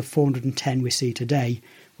 The level of 410 we see today,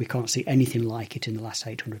 we can't see anything like it in the last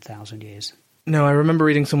 800,000 years. Now, I remember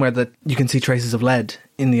reading somewhere that you can see traces of lead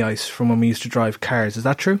in the ice from when we used to drive cars. Is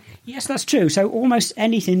that true? Yes, that's true. So almost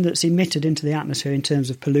anything that's emitted into the atmosphere in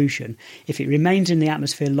terms of pollution, if it remains in the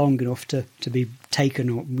atmosphere long enough to be taken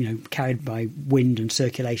or carried by wind and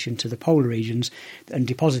circulation to the polar regions and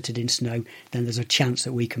deposited in snow, then there's a chance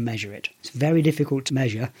that we can measure it. It's very difficult to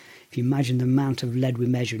measure. If you imagine the amount of lead we're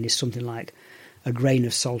measuring is something like a grain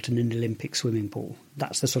of salt in an Olympic swimming pool.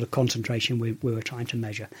 That's the sort of concentration we were trying to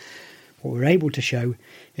measure. What we're able to show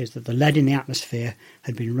is that the lead in the atmosphere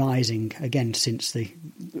had been rising again since the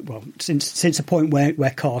point where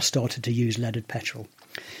cars started to use leaded petrol.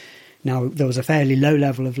 Now, there was a fairly low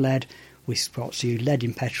level of lead. We started to use lead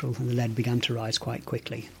in petrol, and the lead began to rise quite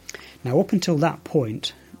quickly. Now, up until that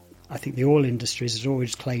point, I think the oil industry has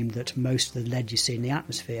always claimed that most of the lead you see in the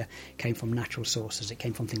atmosphere came from natural sources. It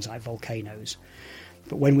came from things like volcanoes.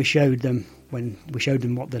 But when we showed them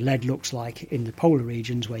what the lead looks like in the polar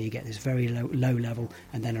regions, where you get this very low level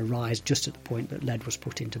and then a rise just at the point that lead was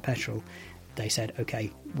put into petrol, they said,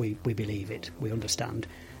 OK, we believe it, we understand.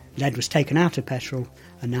 Lead was taken out of petrol,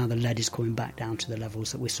 and now the lead is coming back down to the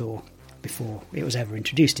levels that we saw before it was ever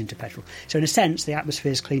introduced into petrol. So in a sense, the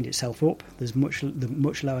atmosphere's cleaned itself up. There's much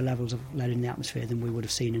lower levels of lead in the atmosphere than we would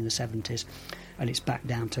have seen in the 70s, and it's back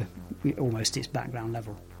down to almost its background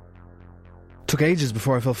level. Took ages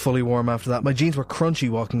before I felt fully warm after that. My jeans were crunchy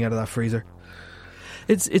walking out of that freezer.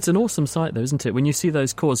 It's an awesome sight, though, isn't it? When you see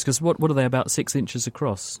those cores, because what are they, about 6 inches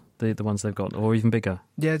across, the ones they've got, or even bigger?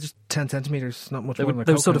 Yeah, just 10 centimetres, not much more than a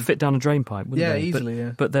They would sort of fit down a drain pipe, wouldn't they? Yeah,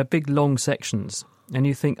 easily, But they're big, long sections, and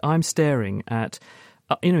you think, I'm staring at...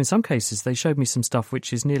 in some cases, they showed me some stuff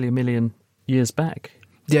which is nearly 1 million years back.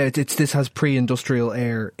 Yeah, this has pre-industrial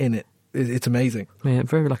air in it. It's amazing. Yeah,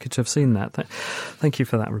 very lucky to have seen that. Thank you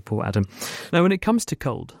for that report, Adam. Now, when it comes to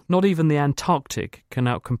cold, not even the Antarctic can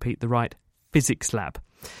outcompete the Wright Physics Lab.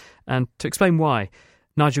 And to explain why,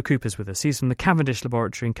 Nigel Cooper's with us. He's from the Cavendish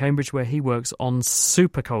Laboratory in Cambridge, where he works on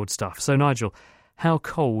super cold stuff. So, Nigel, how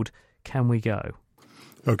cold can we go?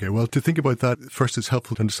 Okay, well, to think about that, first it's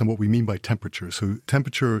helpful to understand what we mean by temperature. So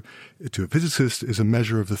temperature, to a physicist, is a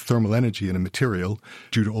measure of the thermal energy in a material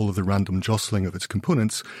due to all of the random jostling of its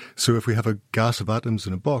components. So if we have a gas of atoms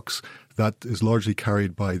in a box, that is largely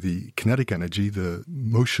carried by the kinetic energy, the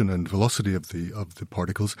motion and velocity of the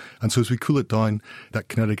particles. And so as we cool it down, that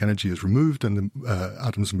kinetic energy is removed and the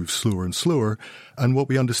atoms move slower and slower. And what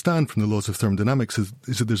we understand from the laws of thermodynamics is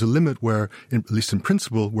that there's a limit where, at least in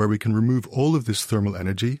principle, where we can remove all of this thermal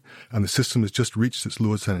energy and the system has just reached its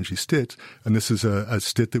lowest energy state. And this is a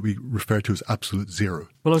state that we refer to as absolute zero.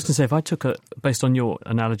 Well, I was going to say, if I took based on your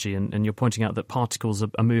analogy and you're pointing out that particles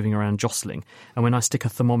are moving around jostling, and when I stick a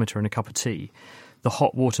thermometer in a cup of tea, the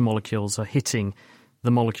hot water molecules are hitting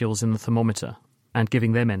the molecules in the thermometer and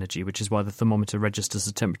giving them energy, which is why the thermometer registers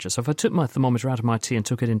the temperature. So if I took my thermometer out of my tea and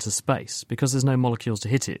took it into space, because there's no molecules to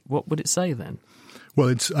hit it, what would it say then? Well,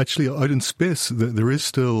 it's actually out in space. There is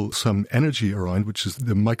still some energy around, which is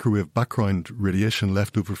the microwave background radiation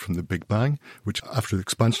left over from the Big Bang, which after the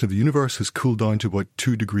expansion of the universe has cooled down to about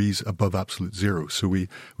 2 degrees above absolute zero. So we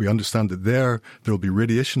understand that there will be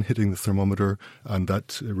radiation hitting the thermometer, and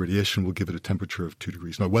that radiation will give it a temperature of 2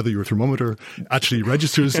 degrees. Now, whether your thermometer actually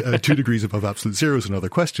registers 2 degrees above absolute zero is another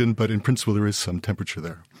question, but in principle there is some temperature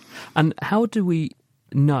there. And how do we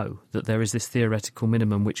know that there is this theoretical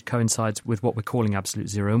minimum which coincides with what we're calling absolute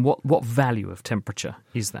zero, and what value of temperature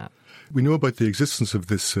is that? We know about the existence of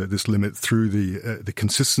this limit through the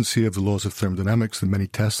consistency of the laws of thermodynamics, the many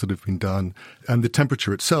tests that have been done, and the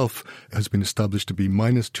temperature itself has been established to be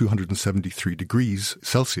minus 273 degrees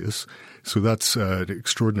Celsius. So that's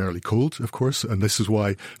extraordinarily cold, of course, and this is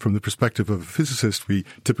why, from the perspective of a physicist, we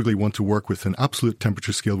typically want to work with an absolute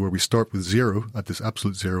temperature scale where we start with zero at this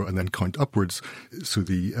absolute zero and then count upwards, so So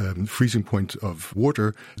the freezing point of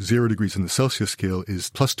water, 0 degrees on the Celsius scale, is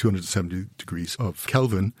plus 270 degrees of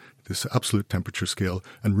Kelvin, this absolute temperature scale,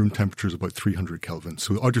 and room temperature is about 300 Kelvin.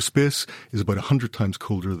 So outer space is about 100 times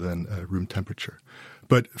colder than room temperature.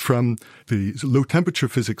 But from the low temperature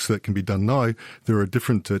physics that can be done now, there are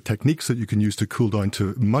different techniques that you can use to cool down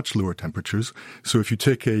to much lower temperatures. So if you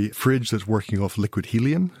take a fridge that's working off liquid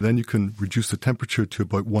helium, then you can reduce the temperature to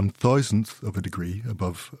about 1,000th of a degree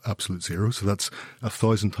above absolute zero. So that's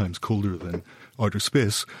 1,000 times colder than outer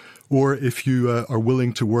space. Or if you are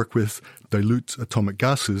willing to work with dilute atomic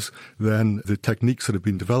gases, then the techniques that have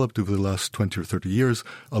been developed over the last 20 or 30 years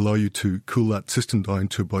allow you to cool that system down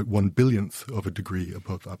to about 1/billionth of a degree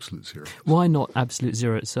above absolute zero. Why not absolute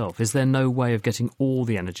zero itself? Is there no way of getting all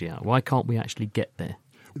the energy out? Why can't we actually get there?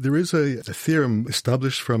 There is a theorem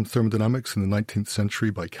established from thermodynamics in the 19th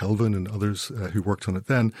century by Kelvin and others who worked on it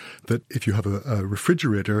then, that if you have a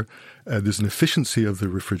refrigerator, there's an efficiency of the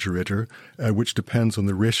refrigerator which depends on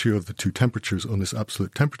the ratio of the two temperatures on this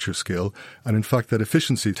absolute temperature scale. And in fact, that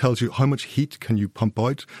efficiency tells you how much heat can you pump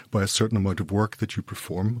out by a certain amount of work that you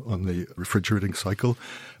perform on the refrigerating cycle.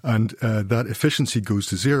 And that efficiency goes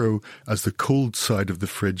to zero as the cold side of the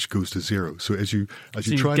fridge goes to zero. So as you try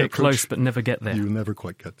and get approach, close but never get there. You never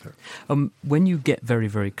quite get there. When you get very,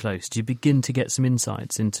 very close, do you begin to get some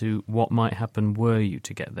insights into what might happen were you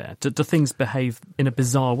to get there? Do things behave in a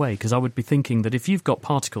bizarre way? Because I would be thinking that if you've got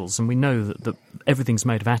particles, and we know that everything's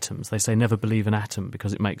made of atoms, they say never believe an atom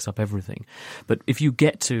because it makes up everything. But if you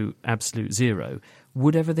get to absolute zero,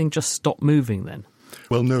 would everything just stop moving then?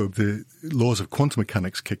 Well, no, the laws of quantum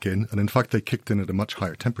mechanics kick in, and in fact they kicked in at a much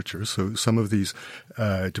higher temperature. So some of these,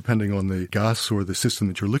 depending on the gas or the system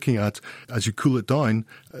that you're looking at, as you cool it down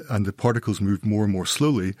and the particles move more and more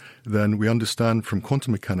slowly, then we understand from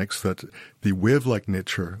quantum mechanics that the wave-like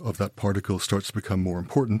nature of that particle starts to become more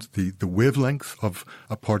important. The wavelength of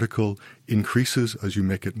a particle increases as you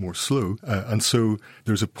make it more slow. And so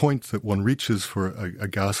there's a point that one reaches for a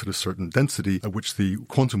gas at a certain density at which the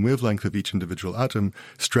quantum wavelength of each individual atom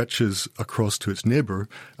stretches across to its neighbour.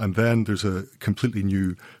 And then there's a completely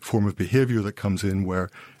new form of behaviour that comes in where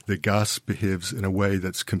the gas behaves in a way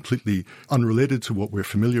that's completely unrelated to what we're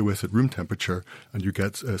familiar with at room temperature, and you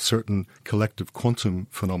get a certain collective quantum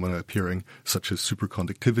phenomena appearing, such as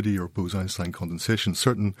superconductivity or Bose-Einstein condensation,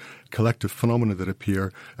 certain collective phenomena that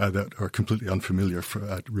appear that are completely unfamiliar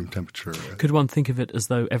at room temperature. Could one think of it as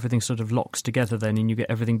though everything sort of locks together then and you get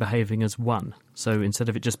everything behaving as one? So instead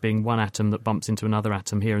of it just being one atom that bumps into another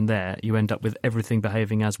atom here and there, you end up with everything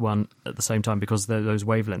behaving as one at the same time because those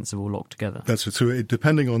wavelengths are all locked together. That's it. So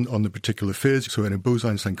depending on the particular phase, so in a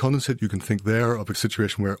Bose-Einstein condensate, you can think there of a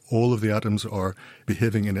situation where all of the atoms are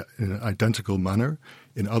behaving in an identical manner.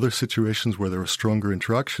 In other situations where there are stronger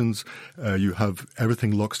interactions, you have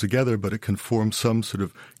everything locks together, but it can form some sort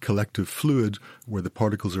of collective fluid where the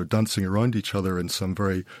particles are dancing around each other in some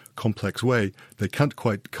very complex way. They can't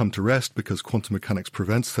quite come to rest because quantum mechanics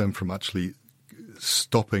prevents them from actually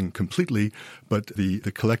stopping completely, but the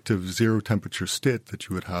collective zero temperature state that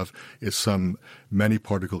you would have is some many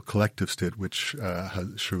particle collective state which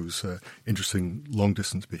shows interesting long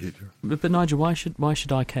distance behavior. But Nigel, why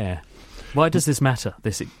should I care? Why does this matter,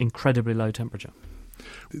 this incredibly low temperature?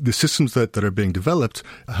 The systems that are being developed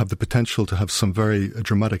have the potential to have some very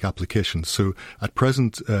dramatic applications. So at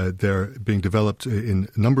present, they're being developed in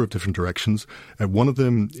a number of different directions. One of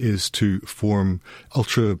them is to form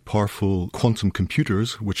ultra-powerful quantum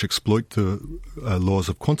computers which exploit the laws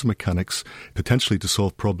of quantum mechanics, potentially to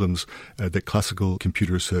solve problems that classical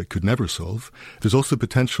computers could never solve. There's also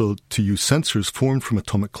potential to use sensors formed from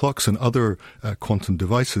atomic clocks and other quantum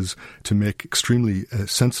devices to make extremely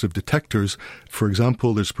sensitive detectors. For example,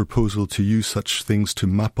 there's a proposal to use such things to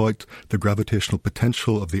map out the gravitational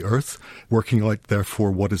potential of the Earth, working out,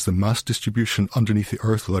 therefore, what is the mass distribution underneath the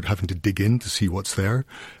Earth without having to dig in to see what's there.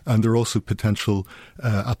 And there are also potential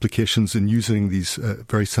applications in using these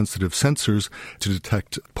very sensitive sensors to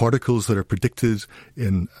detect particles that are predicted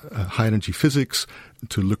in high-energy physics,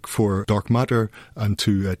 to look for dark matter, and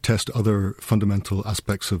to test other fundamental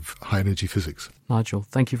aspects of high-energy physics. Nigel,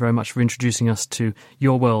 thank you very much for introducing us to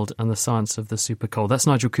your world and the science of the supercold. That's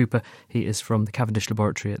Nigel Cooper. He is from the Cavendish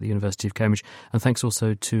Laboratory at the University of Cambridge. And thanks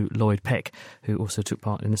also to Lloyd Peck, who also took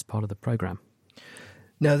part in this part of the programme.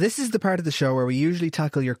 Now, this is the part of the show where we usually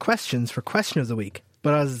tackle your questions for Question of the Week.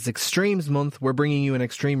 But as it's Extremes Month, we're bringing you an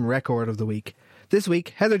extreme record of the week. This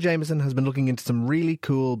week, Heather Jameson has been looking into some really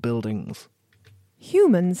cool buildings.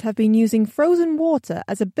 Humans have been using frozen water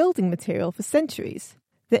as a building material for centuries.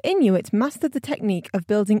 The Inuit mastered the technique of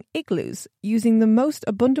building igloos using the most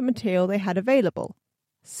abundant material they had available,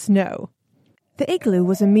 snow. The igloo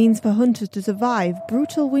was a means for hunters to survive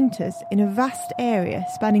brutal winters in a vast area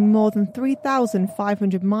spanning more than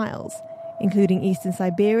 3,500 miles, including eastern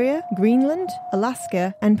Siberia, Greenland,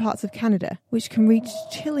 Alaska, and parts of Canada, which can reach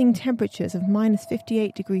chilling temperatures of minus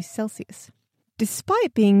 58 degrees Celsius.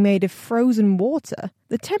 Despite being made of frozen water,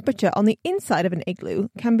 the temperature on the inside of an igloo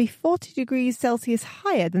can be 40 degrees Celsius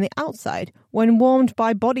higher than the outside when warmed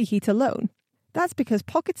by body heat alone. That's because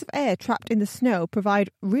pockets of air trapped in the snow provide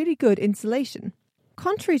really good insulation.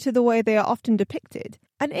 Contrary to the way they are often depicted,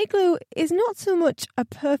 an igloo is not so much a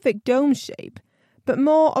perfect dome shape, but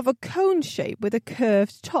more of a cone shape with a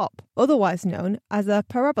curved top, otherwise known as a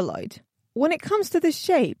paraboloid. When it comes to this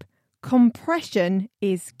shape, compression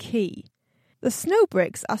is key. The snow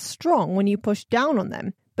bricks are strong when you push down on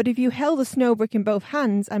them, but if you held a snow brick in both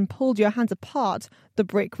hands and pulled your hands apart, the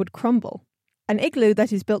brick would crumble. An igloo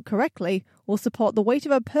that is built correctly will support the weight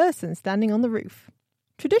of a person standing on the roof.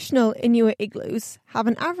 Traditional Inuit igloos have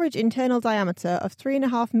an average internal diameter of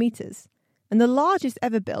 3.5 metres, and the largest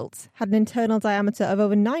ever built had an internal diameter of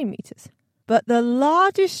over 9 metres. But the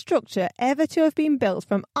largest structure ever to have been built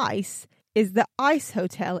from ice is the Ice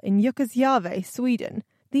Hotel in Jukkasjärvi, Sweden.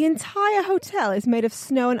 The entire hotel is made of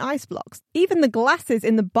snow and ice blocks. Even the glasses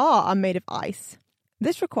in the bar are made of ice.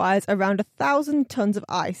 This requires around 1,000 tons of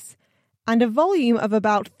ice and a volume of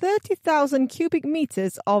about 30,000 cubic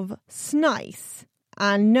metres of snice.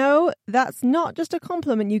 And no, that's not just a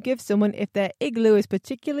compliment you give someone if their igloo is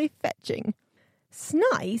particularly fetching.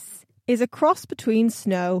 Snice is a cross between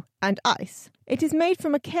snow and ice. It is made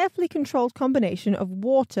from a carefully controlled combination of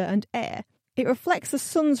water and air. It reflects the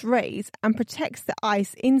sun's rays and protects the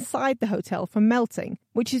ice inside the hotel from melting,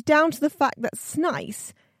 which is down to the fact that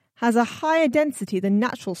snice has a higher density than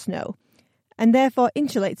natural snow and therefore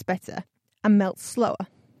insulates better and melts slower.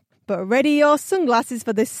 But ready your sunglasses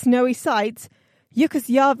for this snowy sight.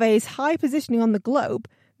 Jukkasjärvi's high positioning on the globe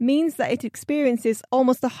means that it experiences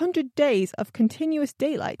almost 100 days of continuous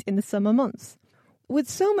daylight in the summer months. With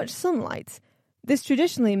so much sunlight, this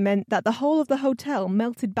traditionally meant that the whole of the hotel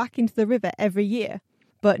melted back into the river every year.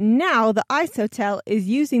 But now the Ice Hotel is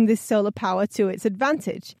using this solar power to its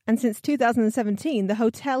advantage, and since 2017 the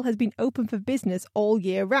hotel has been open for business all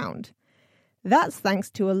year round. That's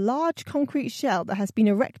thanks to a large concrete shell that has been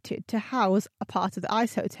erected to house a part of the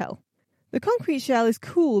Ice Hotel. The concrete shell is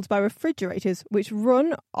cooled by refrigerators which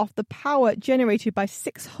run off the power generated by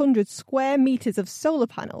 600 square metres of solar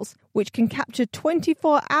panels, which can capture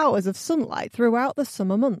 24 hours of sunlight throughout the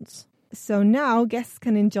summer months. So now guests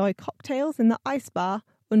can enjoy cocktails in the ice bar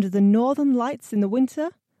under the northern lights in the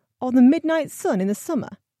winter or the midnight sun in the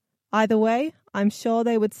summer. Either way, I'm sure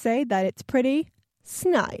they would say that it's pretty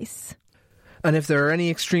snice. And if there are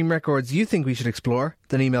any extreme records you think we should explore,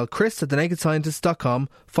 then email chris@thenakedscientists.com,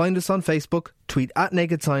 find us on Facebook, tweet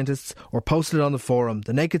 @NakedScientists, or post it on the forum,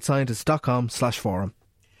 thenakedscientists.com/forum.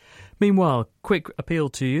 Meanwhile, quick appeal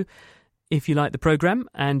to you. If you like the programme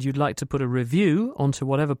and you'd like to put a review onto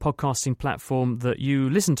whatever podcasting platform that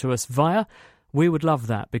you listen to us via, we would love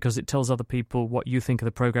that because it tells other people what you think of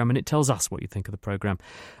the programme and it tells us what you think of the programme.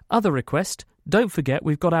 Other request, don't forget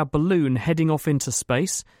we've got our balloon heading off into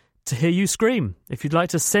space to hear you scream. If you'd like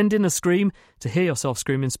to send in a scream to hear yourself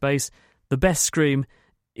scream in space, the best scream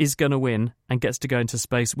is going to win and gets to go into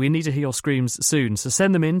space. We need to hear your screams soon. So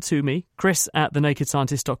send them in to me,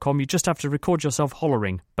 chris@thenakedscientist.com. You just have to record yourself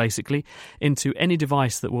hollering, basically, into any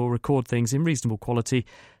device that will record things in reasonable quality.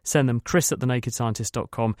 Send them,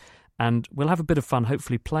 chris@thenakedscientist.com. And we'll have a bit of fun,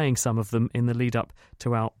 hopefully playing some of them in the lead-up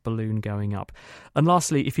to our balloon going up. And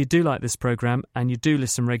lastly, if you do like this programme and you do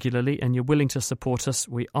listen regularly and you're willing to support us,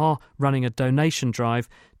 we are running a donation drive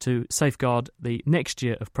to safeguard the next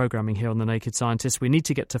year of programming here on The Naked Scientist. We need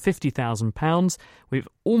to get to £50,000. We've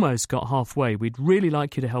almost got halfway. We'd really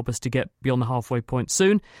like you to help us to get beyond the halfway point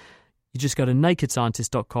soon. You just go to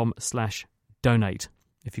nakedscientist.com/donate.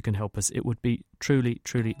 If you can help us, it would be truly,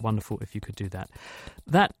 truly wonderful if you could do that.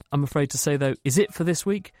 That, I'm afraid to say, though, is it for this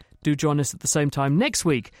week. Do join us at the same time next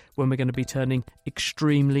week when we're going to be turning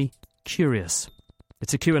extremely curious.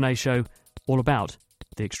 It's a Q&A show all about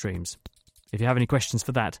the extremes. If you have any questions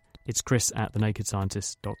for that, it's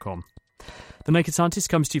chris@thenakedscientist.com. The Naked Scientist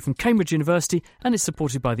comes to you from Cambridge University and is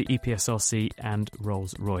supported by the EPSRC and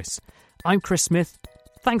Rolls-Royce. I'm Chris Smith.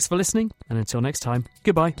 Thanks for listening, and until next time,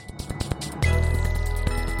 goodbye.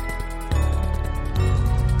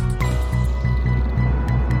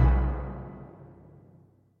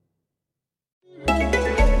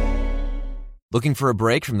 Looking for a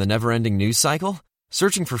break from the never-ending news cycle?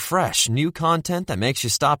 Searching for fresh, new content that makes you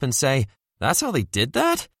stop and say, that's how they did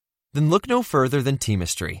that? Then look no further than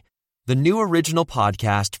Teamistry, the new original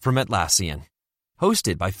podcast from Atlassian.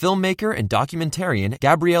 Hosted by filmmaker and documentarian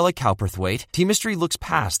Gabriella Cowperthwaite, Teamistry looks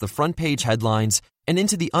past the front page headlines and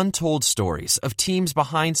into the untold stories of teams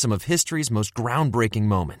behind some of history's most groundbreaking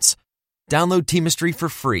moments. Download Teamistry for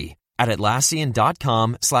free at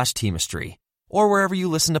Atlassian.com/Teamistry or wherever you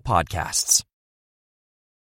listen to podcasts.